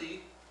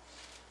 Timothy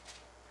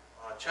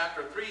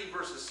chapter 3,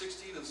 verses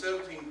 16 and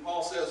 17,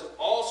 Paul says,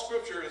 "All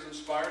Scripture is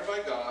inspired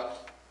by God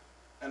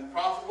and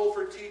profitable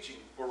for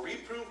teaching, for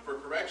reproof, for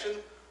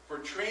correction, for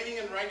training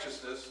in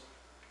righteousness,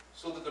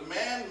 so that the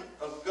man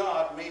of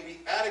God may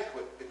be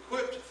adequate,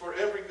 equipped for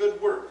every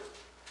good work."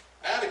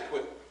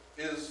 Adequate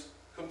is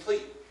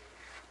complete.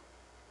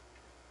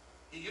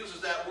 He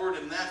uses that word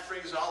in that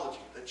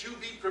phraseology, that you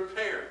be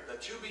prepared,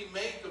 that you be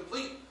made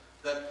complete,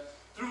 that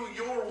through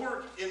your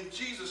work in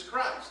Jesus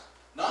Christ,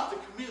 not the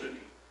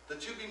community,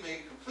 that you be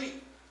made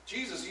complete.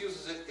 Jesus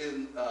uses it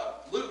in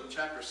Luke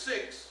chapter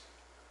 6,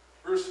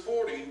 verse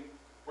 40,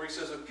 where he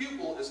says, "A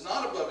pupil is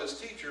not above his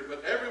teacher,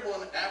 but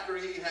everyone after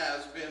he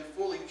has been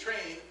fully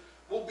trained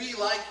will be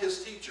like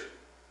his teacher."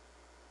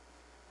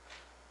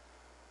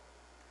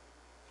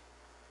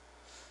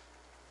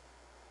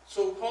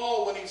 So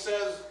Paul, when he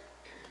says,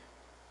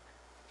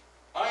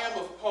 "I am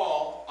of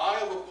Paul, I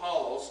of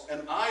Apollos,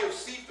 and I of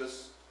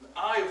Cephas, and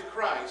I of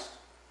Christ,"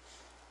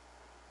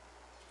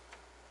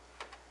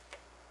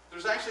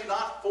 there's actually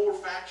not 4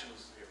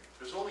 factions here.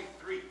 There's only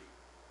 3.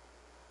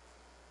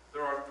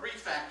 There are 3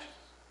 factions.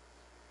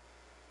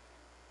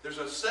 There's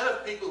a set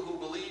of people who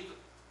believe,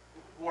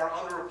 who are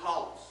under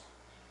Apollos.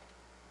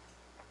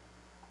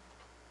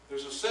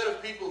 There's a set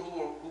of people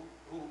who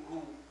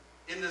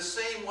in the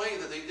same way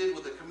that they did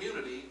with the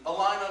community,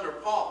 align under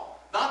Paul.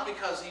 Not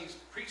because he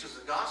preaches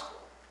the gospel,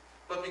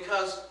 but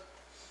because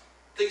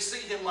they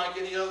see him like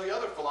any of the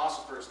other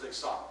philosophers they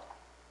saw.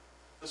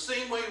 The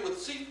same way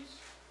with Cephas.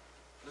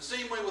 The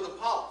same way with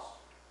Apollos.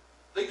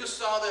 They just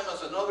saw them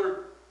as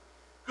another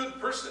good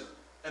person.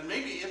 And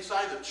maybe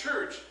inside the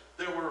church,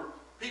 there were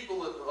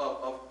people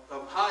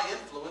of high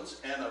influence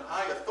and of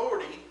high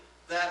authority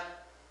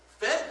that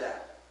fed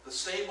that the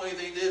same way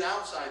they did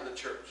outside the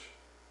church.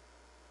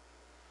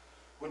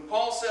 When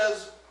Paul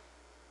says,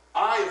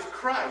 "I of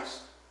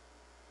Christ,"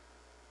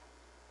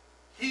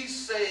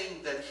 he's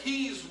saying that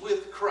he's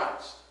with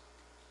Christ.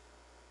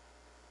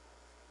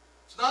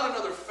 It's not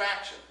another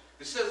faction.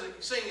 He's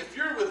saying, if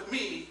you're with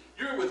me,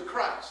 you're with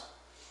Christ.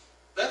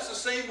 That's the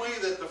same way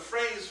that the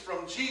phrase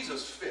from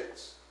Jesus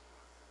fits.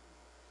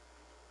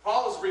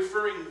 Paul is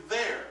referring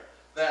there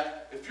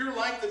that if you're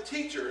like the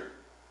teacher,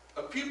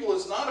 a pupil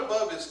is not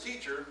above his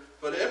teacher,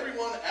 but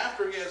everyone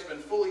after he has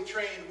been fully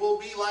trained will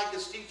be like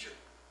his teacher.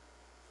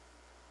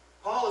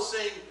 Paul is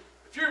saying,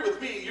 if you're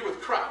with me, you're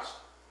with Christ.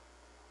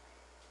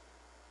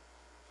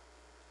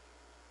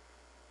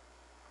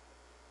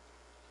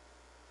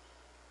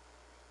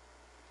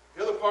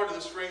 The other part of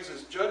this phrase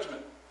is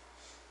judgment.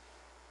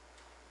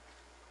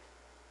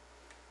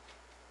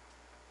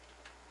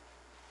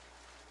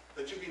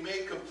 That you be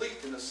made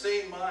complete in the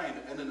same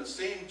mind and in the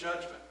same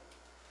judgment.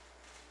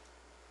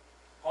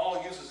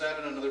 Paul uses that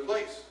in another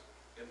place.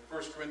 In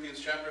 1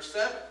 Corinthians chapter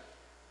 7.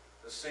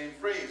 The same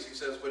phrase. He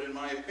says, "But in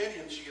my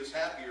opinion, she is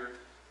happier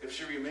if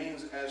she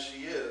remains as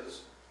she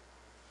is."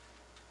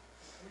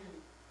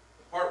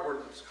 The part where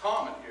it's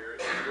common here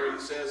is where he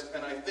says,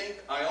 "And I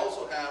think I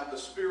also have the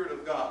Spirit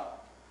of God."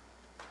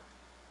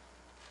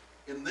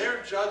 In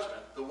their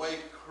judgment, the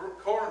way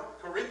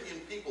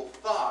Corinthian people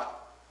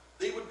thought,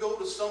 they would go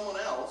to someone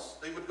else,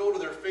 they would go to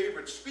their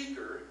favorite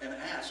speaker and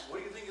ask, "What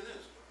do you think of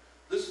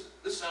this?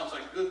 This sounds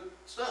like good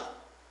stuff."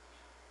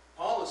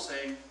 Paul is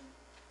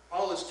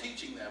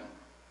teaching them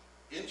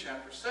in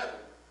chapter 7.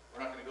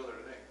 We're not going to go there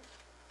today.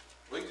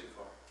 Way too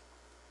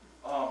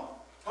far.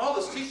 Paul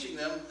is teaching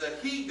them that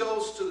he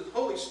goes to the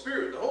Holy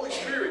Spirit. The Holy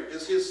Spirit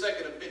is his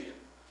second opinion,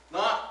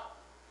 not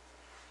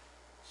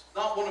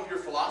one of your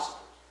philosophers.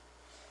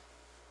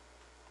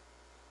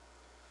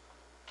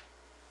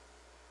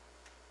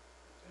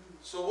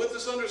 So with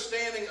this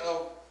understanding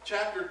of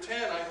chapter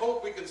 10, I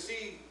hope we can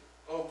see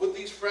with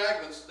these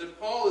fragments that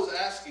Paul is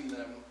asking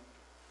them,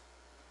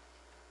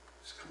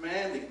 he's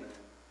commanding them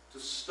to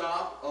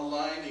stop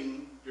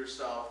aligning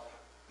yourself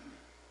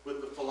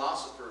with the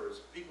philosophers,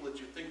 people that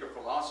you think are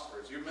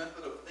philosophers. Your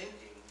method of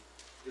thinking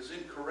is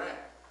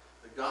incorrect.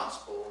 The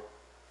gospel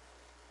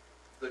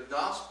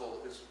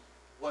is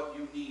what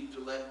you need to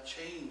let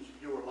change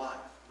your life,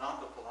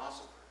 not the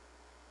philosopher.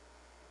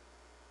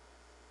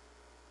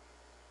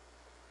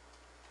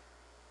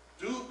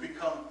 Do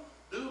become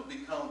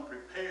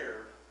prepared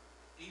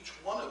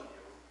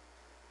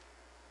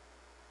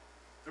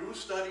through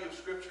study of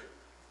Scripture,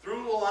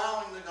 through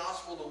allowing the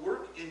gospel to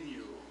work in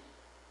you,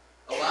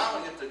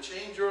 allowing it to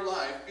change your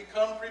life,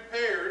 become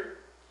prepared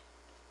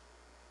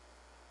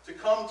to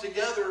come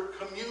together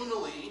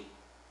communally.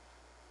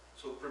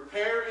 So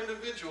prepare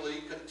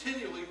individually,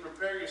 continually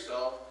prepare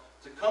yourself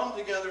to come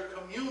together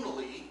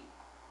communally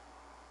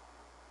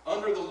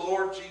under the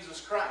Lord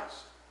Jesus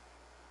Christ,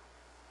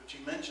 which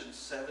he mentioned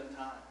 7 times.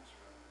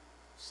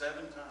 Right? 7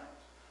 times.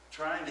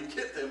 Trying to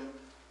get them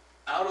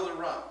out of the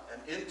rut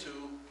and into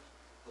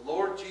the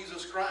Lord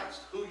Jesus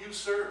Christ, who you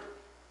serve.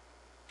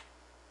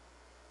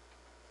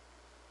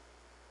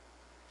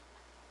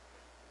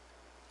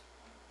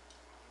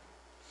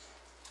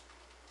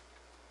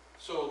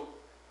 So,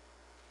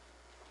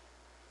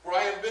 for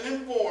I have been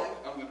informed,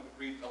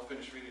 I'll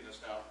finish reading this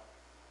now.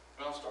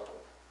 I'll start over.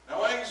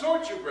 Now I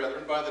exhort you,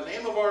 brethren, by the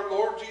name of our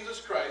Lord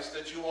Jesus Christ,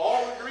 that you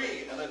all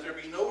agree, and that there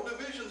be no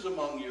divisions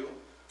among you,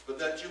 but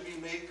that you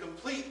be made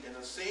complete in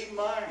the same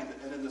mind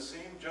and in the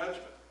same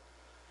judgment.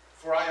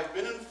 For I have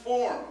been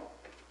informed.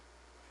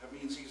 That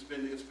means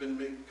it's been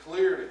made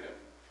clear to him.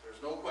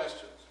 There's no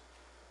questions.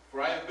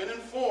 For I have been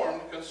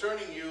informed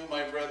concerning you,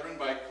 my brethren,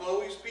 by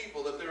Chloe's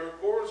people, that there are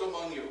cords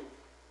among you.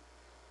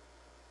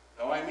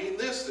 Now I mean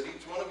this, that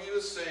each one of you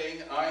is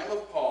saying, I am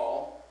of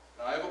Paul,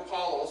 and I of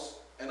Apollos,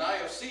 and I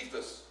of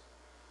Cephas,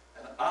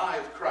 and I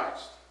of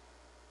Christ.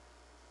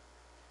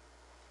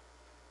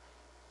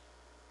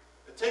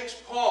 It takes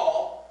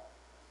Paul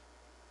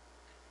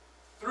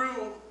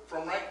through,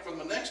 from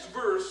the next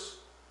verse,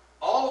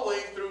 all the way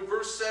through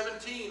verse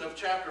 17 of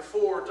chapter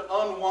 4 to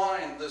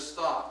unwind this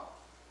thought.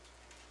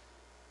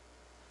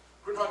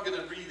 We're not going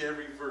to read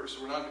every verse.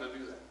 We're not going to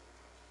do that.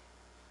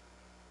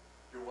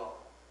 You're welcome.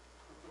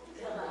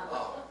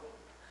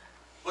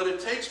 But it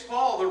takes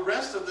Paul the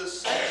rest of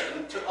this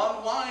section to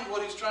unwind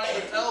what he's trying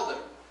to tell them.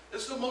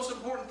 It's the most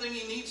important thing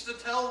he needs to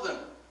tell them.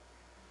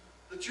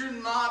 That you're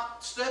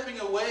not stepping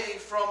away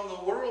from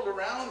the world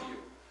around you.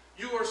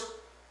 You are.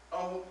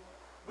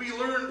 We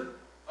learned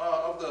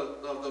of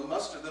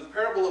the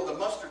parable of the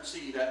mustard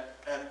seed at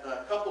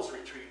couples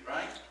retreat,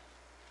 right?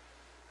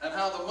 And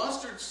how the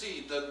mustard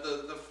seed,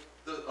 the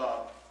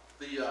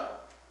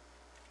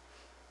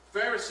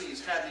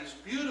Pharisees had these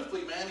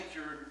beautifully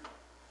manicured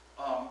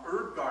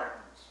herb gardens.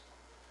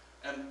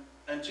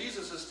 And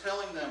Jesus is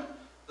telling them,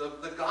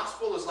 the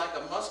gospel is like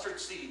a mustard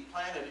seed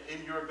planted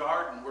in your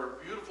garden where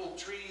beautiful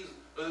trees,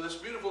 this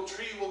beautiful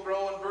tree will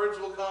grow and birds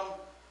will come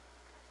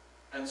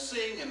and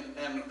sing.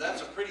 And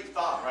that's a pretty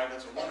thought, right?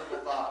 That's a wonderful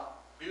thought.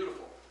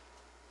 Beautiful.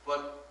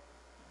 But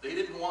they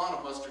didn't want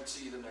a mustard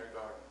seed in their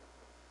garden.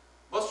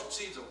 Mustard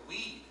seed's a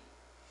weed.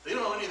 They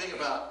don't know anything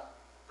about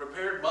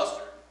prepared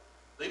mustard.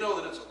 They know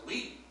that it's a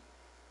weed.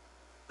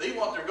 They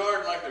want their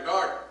garden like their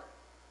garden.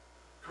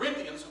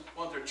 Corinthians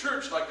want their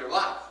church like their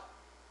life.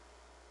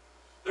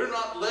 They're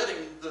not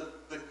letting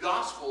the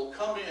gospel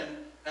come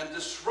in and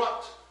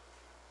disrupt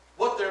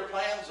what their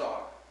plans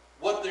are,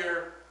 what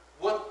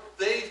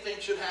they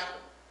think should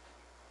happen.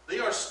 They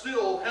are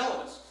still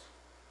Hellenists.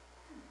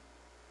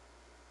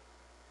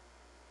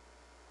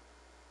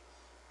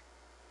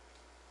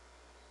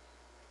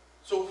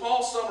 So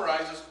Paul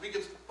summarizes,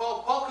 because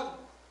Paul could,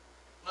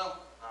 no,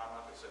 I'm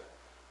not going to say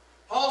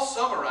that. Paul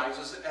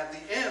summarizes at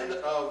the end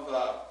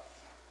of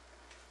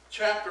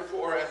chapter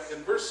 4,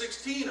 in verse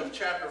 16 of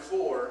chapter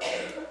 4,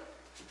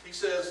 he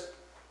says,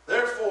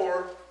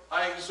 therefore,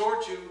 I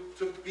exhort you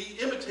to be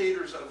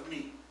imitators of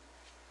me.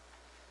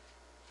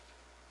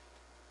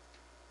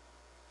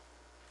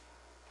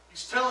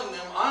 He's telling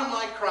them, I'm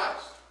like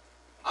Christ.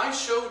 I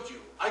showed you.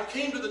 I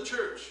came to the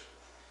church.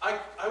 I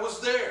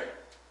was there.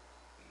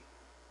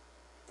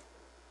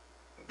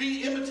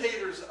 Be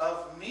imitators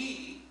of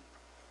me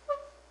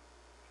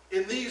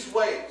in these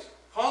ways.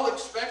 Paul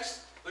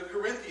expects the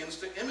Corinthians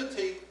to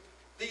imitate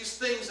these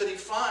things that he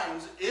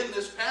finds in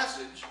this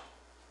passage,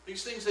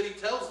 these things that he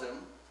tells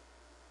them,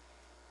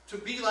 to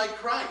be like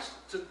Christ,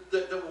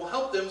 that will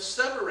help them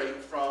separate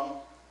from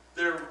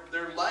their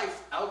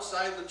life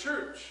outside the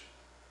church.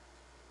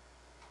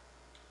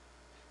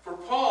 For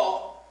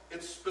Paul,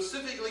 it's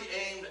specifically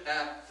aimed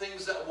at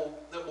things that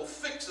will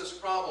fix this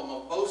problem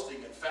of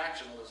boasting and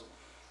factionalism,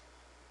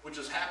 which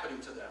is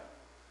happening to them.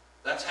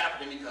 That's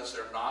happening because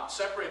they're not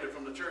separated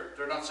from the church.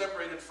 They're not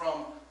separated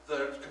from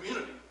the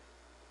community.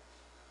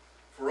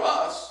 For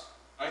us,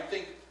 I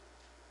think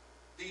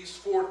these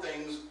 4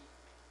 things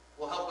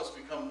will help us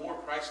become more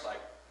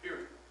Christ-like,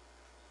 period.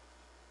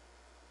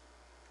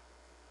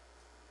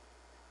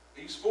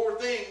 These 4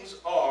 things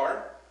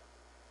are,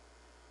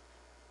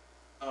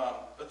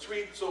 let's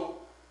read, so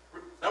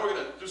now we're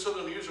going to do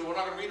something unusual. We're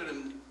not going to read it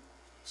in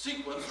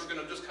sequence. We're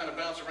going to just kind of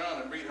bounce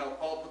around and read how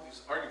Paul put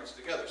these arguments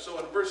together. So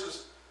in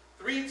verses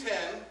 3:10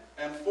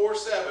 and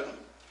 4:7,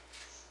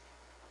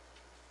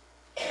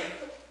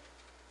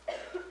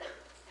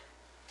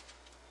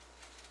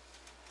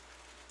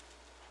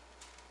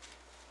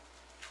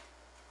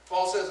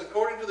 Paul says,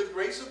 according to the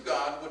grace of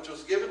God, which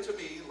was given to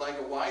me, like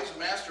a wise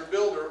master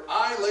builder,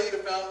 I laid a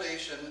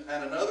foundation,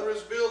 and another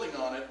is building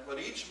on it, but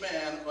each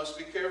man must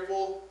be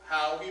careful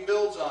how he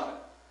builds on it.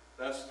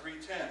 That's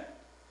 3:10.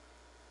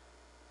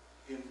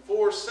 In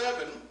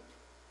 4:7,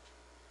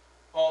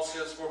 Paul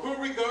says, "For who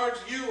regards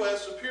you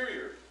as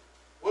superior?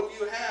 What do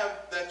you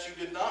have that you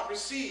did not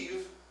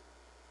receive?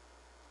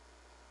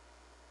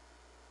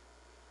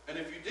 And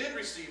if you did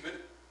receive it,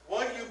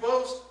 why do you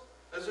boast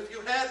as if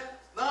you had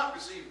not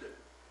received it?"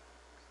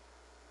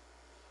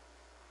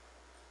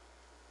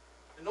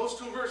 In those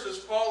two verses,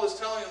 Paul is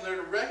telling them they're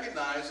to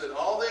recognize that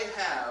all they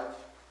have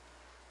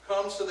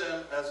comes to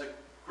them as a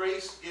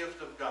grace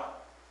gift of God.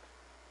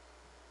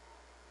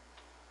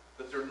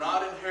 That they're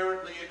not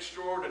inherently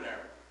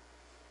extraordinary.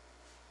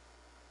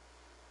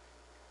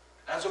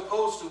 As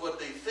opposed to what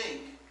they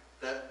think,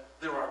 that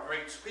there are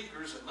great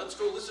speakers and let's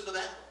go listen to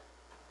that.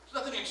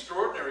 There's nothing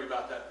extraordinary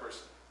about that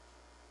person.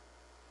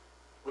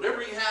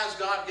 Whatever he has,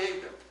 God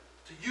gave him.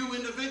 To you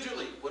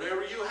individually,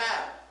 whatever you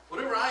have,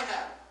 whatever I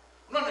have.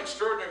 I'm not an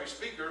extraordinary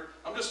speaker.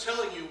 I'm just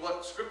telling you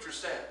what Scripture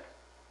said.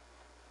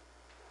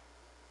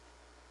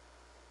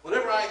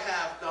 Whatever I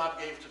have, God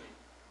gave to me.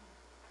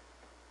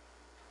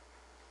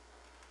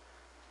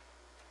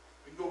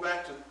 We can go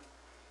back to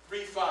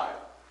 3:5.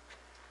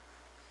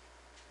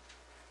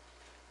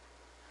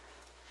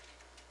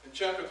 In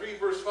chapter 3,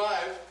 verse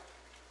 5,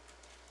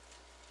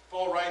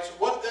 Paul writes,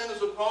 "What then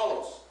is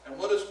Apollos? And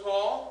what is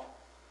Paul?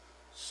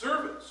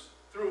 Servants,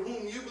 through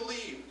whom you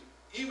believed,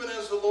 even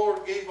as the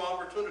Lord gave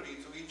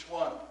opportunity to each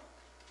one."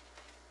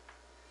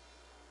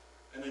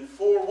 And in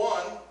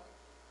 4:1,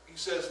 he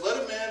says,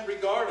 "Let a man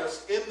regard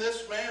us in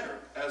this manner,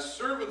 as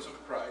servants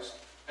of Christ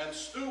and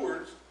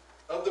stewards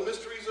of the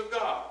mysteries of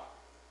God."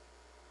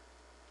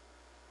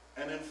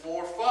 And in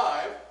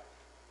 4:5,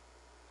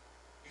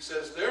 he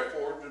says,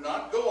 "Therefore, do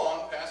not go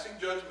on passing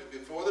judgment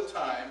before the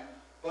time,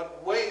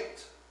 but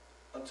wait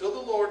until the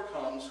Lord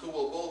comes, who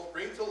will both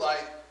bring to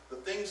light the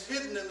things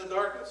hidden in the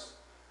darkness,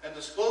 and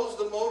disclose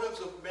the motives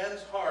of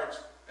men's hearts,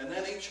 and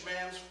then each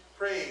man's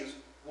praise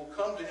will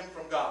come to him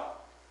from God."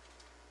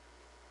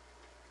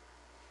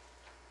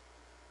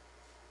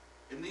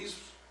 In these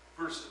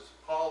verses,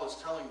 Paul is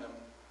telling them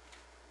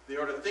they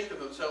are to think of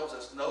themselves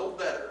as no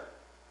better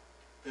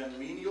than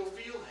menial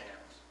field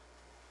hands.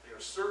 They are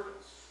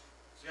servants.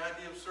 It's the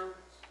idea of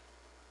servants.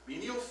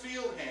 Menial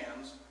field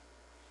hands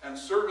and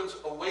servants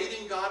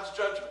awaiting God's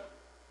judgment.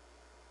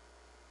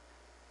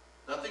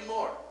 Nothing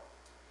more.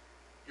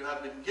 You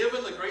have been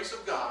given the grace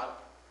of God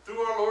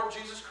through our Lord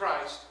Jesus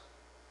Christ.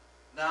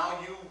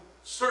 Now you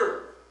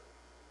serve.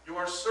 You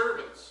are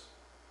servants.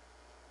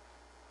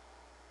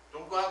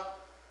 Don't go out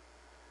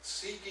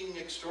seeking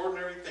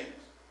extraordinary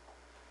things.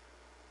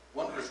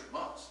 Wonders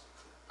must.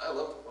 I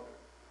love to wonder.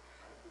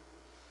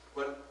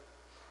 But,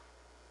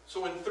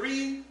 so in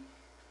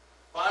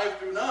 3:5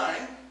 through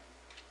 9,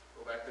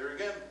 go back there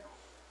again.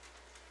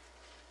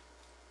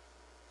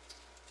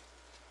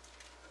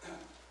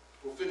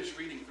 We'll finish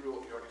reading through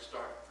what we already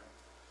started.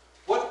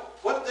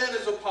 What then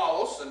is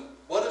Apollos and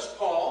what is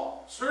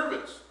Paul?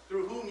 Servants,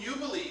 through whom you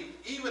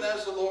believed, even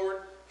as the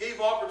Lord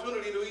gave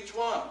opportunity to each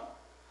one.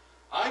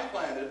 I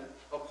planted,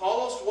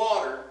 Apollos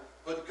watered,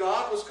 but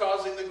God was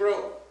causing the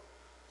growth.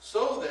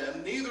 So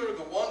then, neither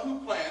the one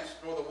who plants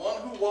nor the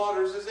one who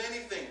waters is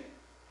anything,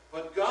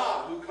 but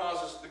God who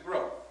causes the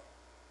growth.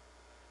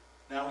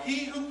 Now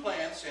he who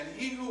plants and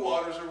he who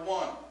waters are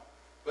one,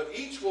 but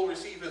each will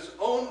receive his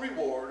own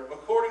reward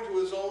according to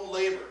his own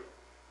labor.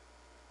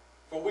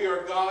 For we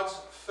are God's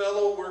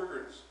fellow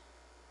workers.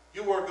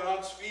 You are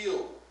God's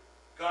field,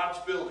 God's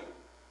building.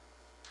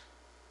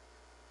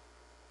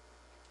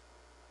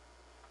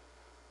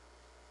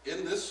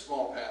 In this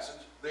small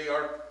passage,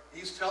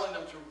 he's telling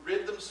them to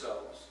rid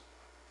themselves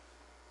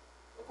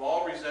of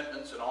all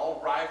resentments and all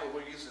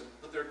rivalries and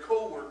with their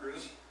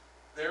co-workers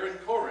there in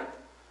Corinth,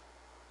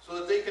 so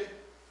that they can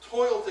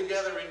toil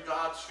together in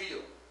God's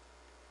field.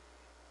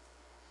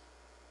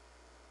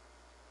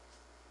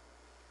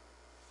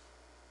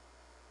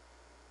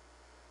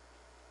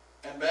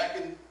 And back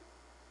in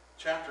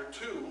chapter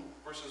 2,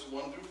 verses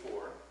 1 through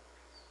 4,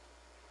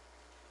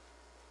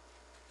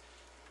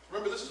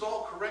 remember, this is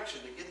all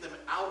correction to get them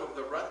out of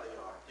the rut they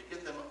are, to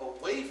get them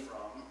away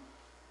from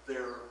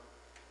their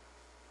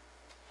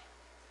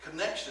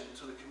connection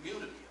to the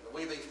community and the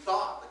way they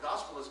thought. The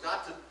gospel has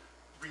got to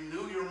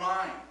renew your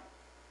mind,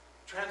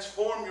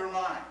 transform your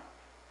mind.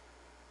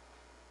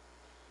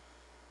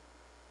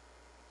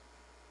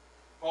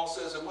 Paul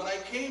says, "And when I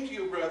came to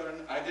you,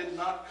 brethren, I did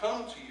not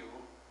come to you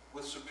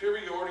with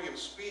superiority of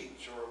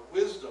speech or of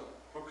wisdom,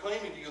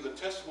 proclaiming to you the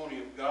testimony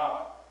of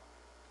God.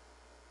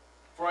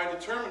 For I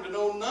determined to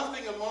know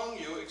nothing among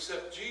you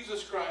except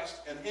Jesus Christ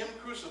and him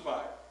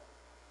crucified.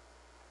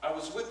 I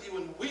was with you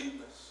in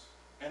weakness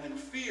and in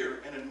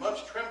fear and in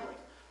much trembling."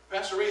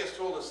 Pastor Ray has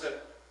told us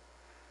that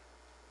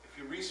if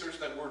you research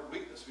that word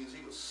weakness, it means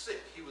he was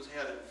sick. He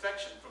had an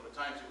infection from the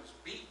times he was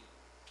beaten.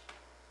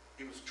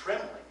 He was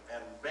trembling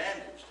and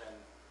bandaged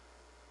and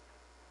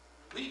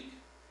weak,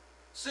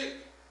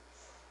 sick.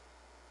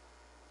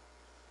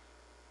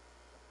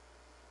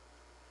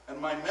 "And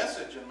my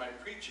message and my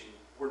preaching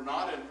were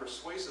not in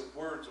persuasive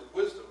words of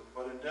wisdom,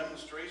 but in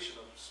demonstration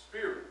of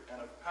spirit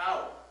and of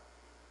power."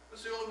 This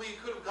is the only way he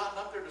could have gotten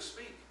up there to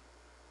speak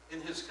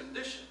in his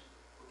condition,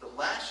 with the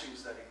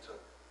lashings that he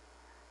took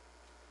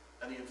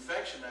and the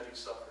infection that he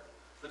suffered.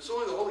 But it's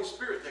only the Holy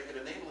Spirit that could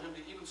enable him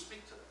to even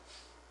speak to them.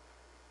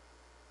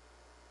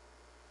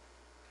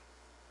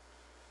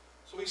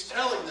 So he's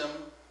telling them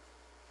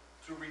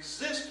to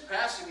resist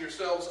passing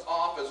yourselves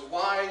off as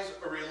wise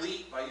or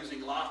elite by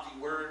using lofty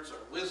words or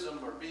wisdom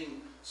or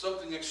being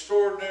something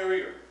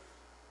extraordinary,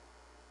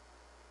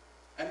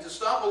 and to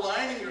stop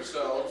aligning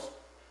yourselves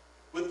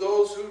with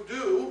those who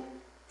do,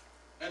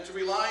 and to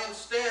rely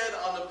instead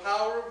on the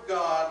power of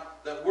God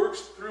that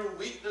works through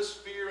weakness,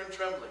 fear, and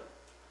trembling.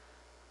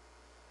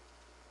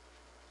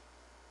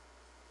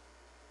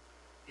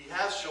 He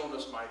has shown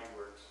us mighty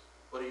works,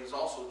 but he has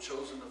also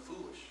chosen the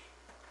foolish.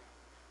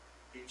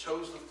 He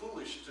chose the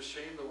foolish to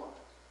shame the wise.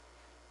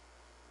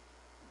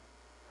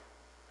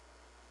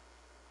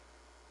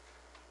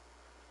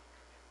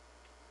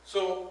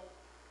 So,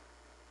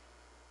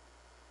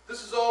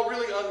 this is all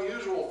really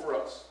unusual for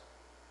us.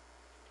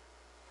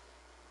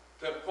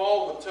 That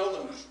Paul would tell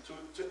them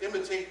to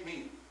imitate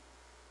me.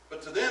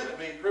 But to them it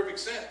made perfect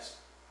sense.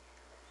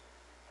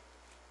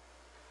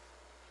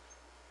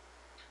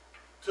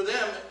 To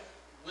them,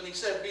 when he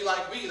said, be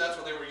like me, that's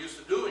what they were used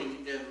to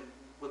doing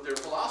with their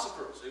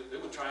philosophers. They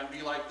would try and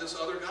be like this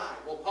other guy.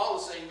 Well, Paul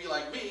is saying, be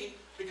like me,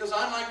 because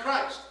I'm like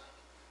Christ.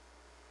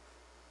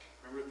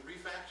 Remember, 3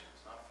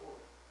 factions, not 4.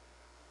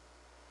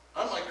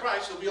 I'm like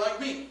Christ, so be like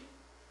me.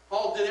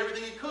 Paul did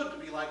everything he could to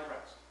be like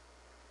Christ.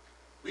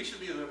 We should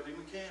be doing everything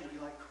we can to be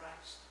like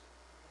Christ.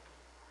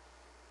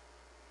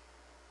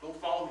 Don't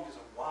follow me because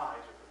I'm wise,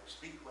 or because I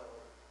speak well,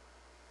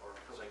 or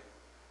because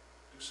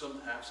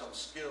I have some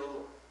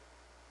skill.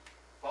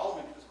 Follow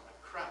me because I'm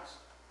like Christ.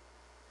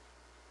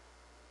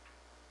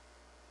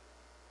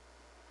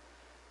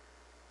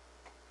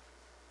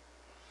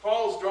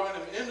 Paul's drawing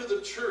them into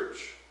the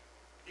church.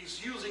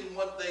 He's using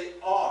what they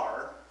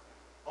are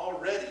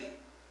already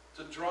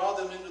to draw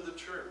them into the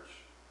church.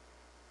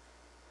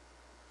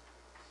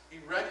 He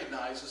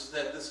recognizes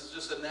that this is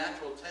just a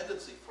natural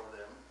tendency for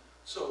them,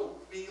 so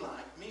be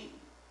like me.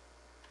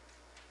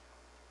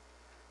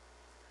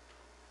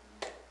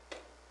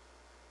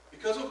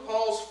 Because of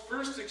Paul's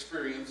first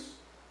experience,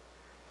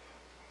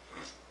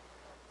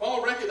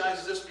 Paul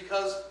recognizes this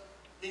because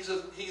he's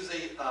a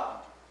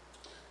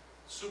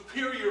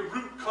superior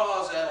root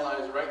cause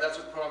analyzer, right? That's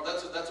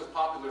a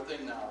popular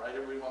thing now, right?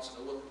 Everybody wants to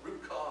know what the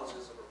root cause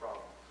is of a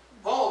problem.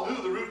 Paul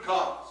knew the root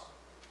cause.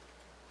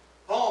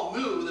 Paul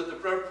knew that the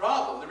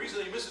problem, the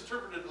reason he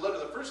misinterpreted the letter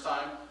the first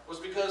time, was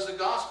because the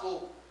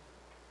gospel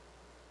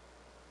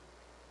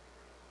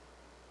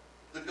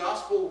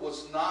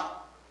was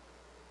not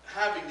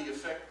having the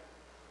effect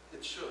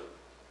it should.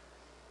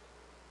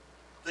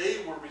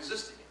 They were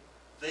resisting it.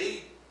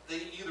 They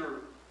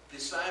either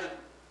decided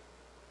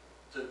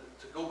to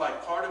go by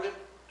part of it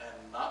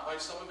and not by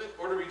some of it,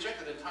 or to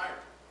reject it entirely.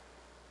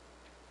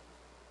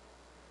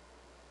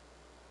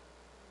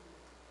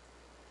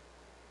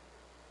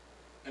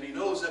 And he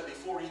knows that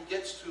before he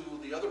gets to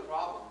the other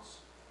problems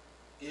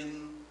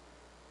in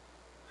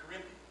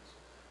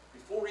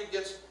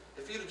Corinthians,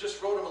 if he'd have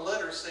just wrote him a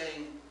letter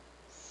saying,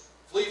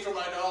 flee from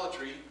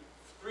idolatry,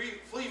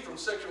 flee from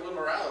sexual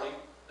immorality,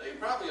 they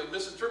probably have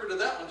misinterpreted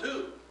that one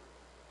too.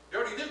 He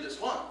already did this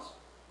once.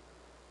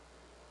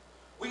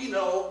 We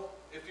know,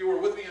 if you were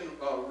with me in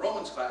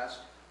Romans class,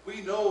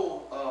 we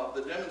know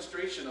the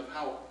demonstration of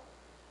how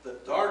the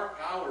dark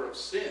power of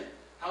sin,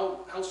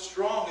 how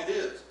strong it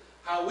is,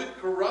 how it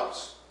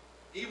corrupts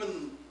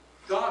even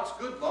God's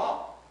good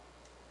law.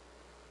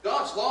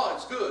 God's law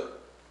is good,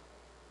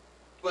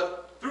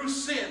 but through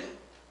sin,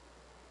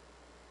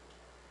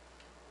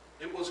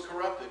 it was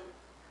corrupted.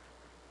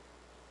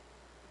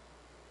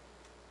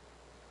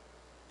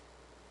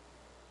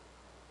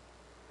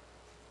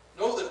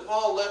 Know that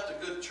Paul left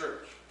a good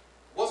church.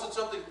 It wasn't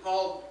something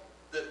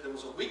that there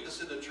was a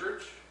weakness in the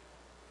church,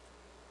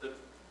 that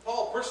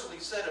Paul personally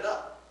set it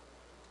up.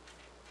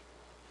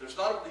 There's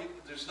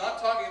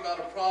not talking about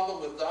a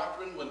problem with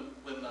doctrine when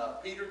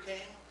Peter came,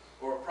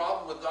 or a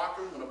problem with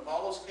doctrine when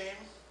Apollos came.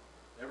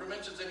 Never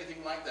mentions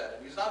anything like that.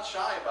 And he's not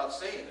shy about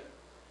saying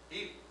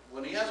it.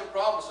 When he has a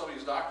problem with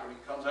somebody's doctrine, he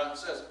comes out and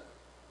says it.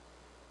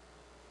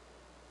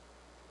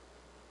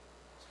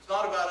 It's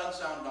not about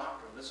unsound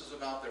doctrine. This is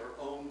about their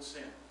own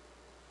sin.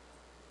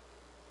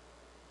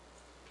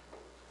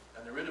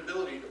 And their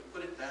inability to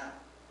put it down.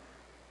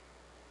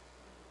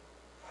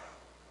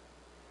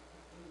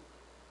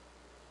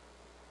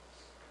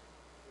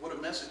 What a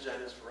message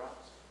that is for us.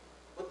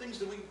 What things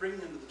do we bring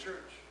into the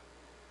church?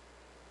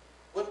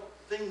 What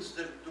things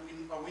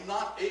are we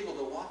not able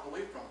to walk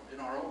away from in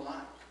our own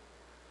lives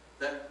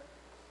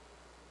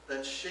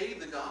that shade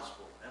the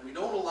gospel, and we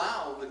don't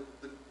allow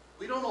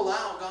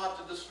God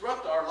to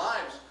disrupt our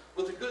lives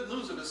with the good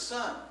news of His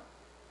Son,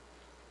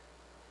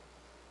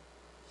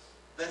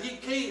 that He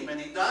came and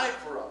He died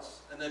for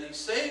us, and that He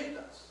saved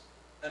us,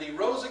 and He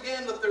rose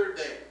again the 3rd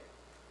day.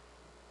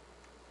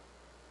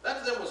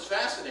 That to them was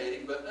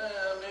fascinating, but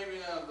maybe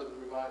not the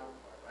revival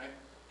part, right?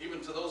 Even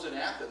to those in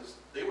Athens,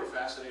 they were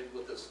fascinated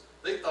with this.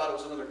 They thought it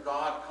was another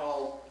God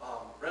called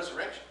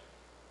resurrection.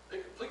 They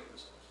completely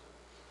misunderstood.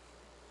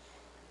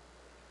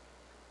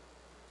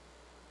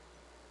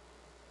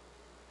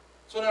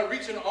 So now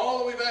reaching all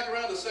the way back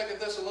around to 2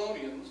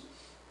 Thessalonians,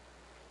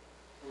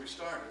 where we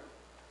started.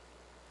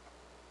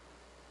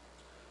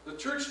 The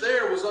church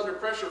there was under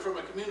pressure from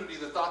a community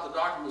that thought the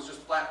doctrine was just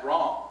flat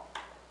wrong.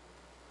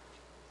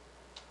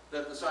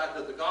 That decided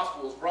that the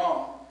gospel was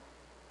wrong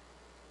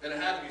and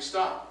it had to be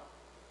stopped.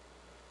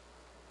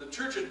 The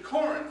church in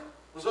Corinth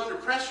was under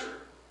pressure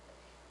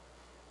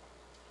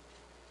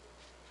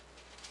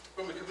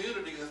from a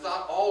community that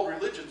thought all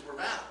religions were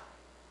bad.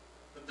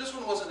 But this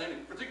one wasn't any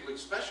particularly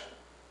special.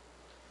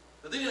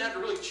 That they didn't have to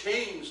really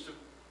change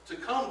to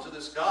come to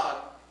this God,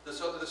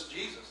 this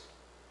Jesus.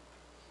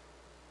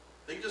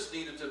 They just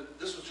needed to,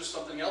 this was just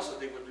something else that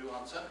they would do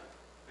on Sunday.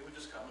 They would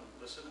just come and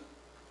listen, and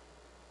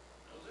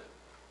that was it.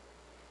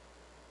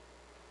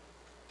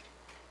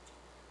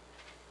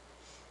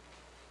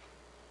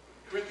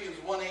 Corinthians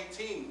 1:18. I'm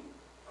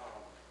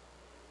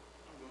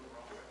going the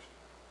wrong direction.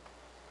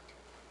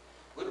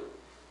 Literally.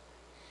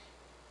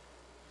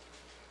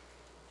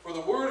 For the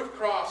word of the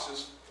cross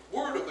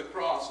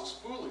is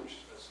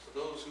foolishness to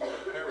those who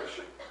are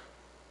perishing.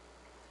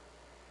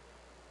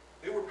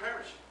 They were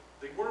perishing.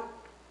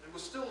 It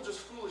was still just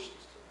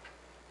foolishness to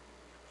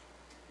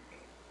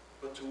them.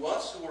 But to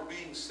us who are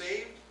being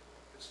saved,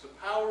 it's the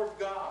power of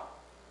God.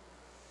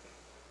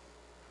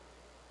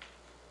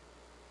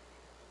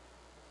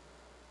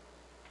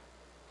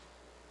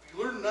 If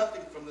you learn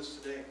nothing from this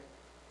today,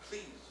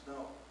 please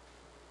know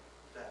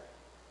that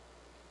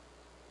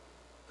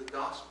the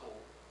gospel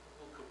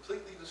will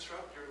completely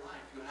disrupt your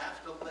life. You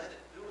have to let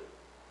it do it.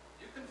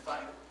 You can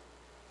fight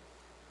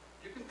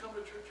it. You can come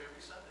to church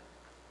every Sunday.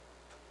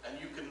 And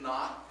you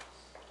cannot.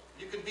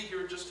 You can be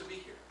here just to be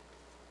here.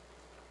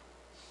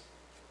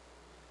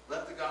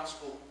 Let the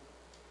gospel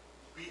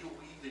be a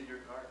weed in your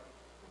garden.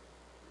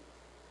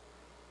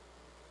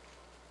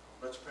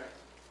 Let's pray.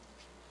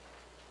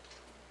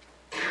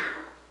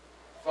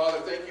 Father,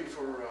 thank you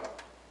for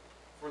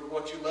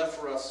what you left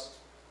for us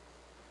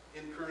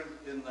in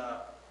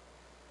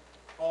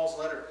Paul's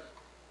letter.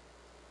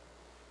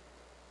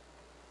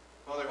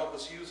 Father, help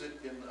us use it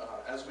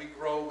as we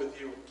grow with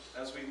you,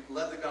 as we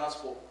let the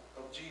gospel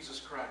of Jesus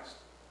Christ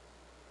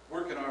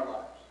work in our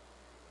lives.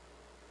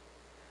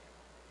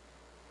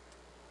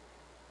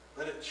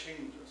 Let it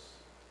change us.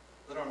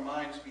 Let our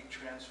minds be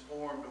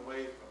transformed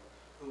away from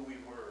who we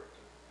were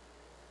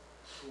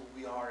to who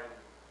we are in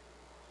you.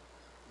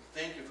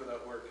 We thank you for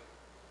that work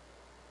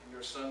in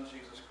your Son,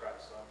 Jesus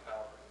Christ, on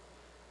Calvary.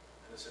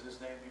 And it's in his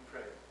name we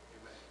pray.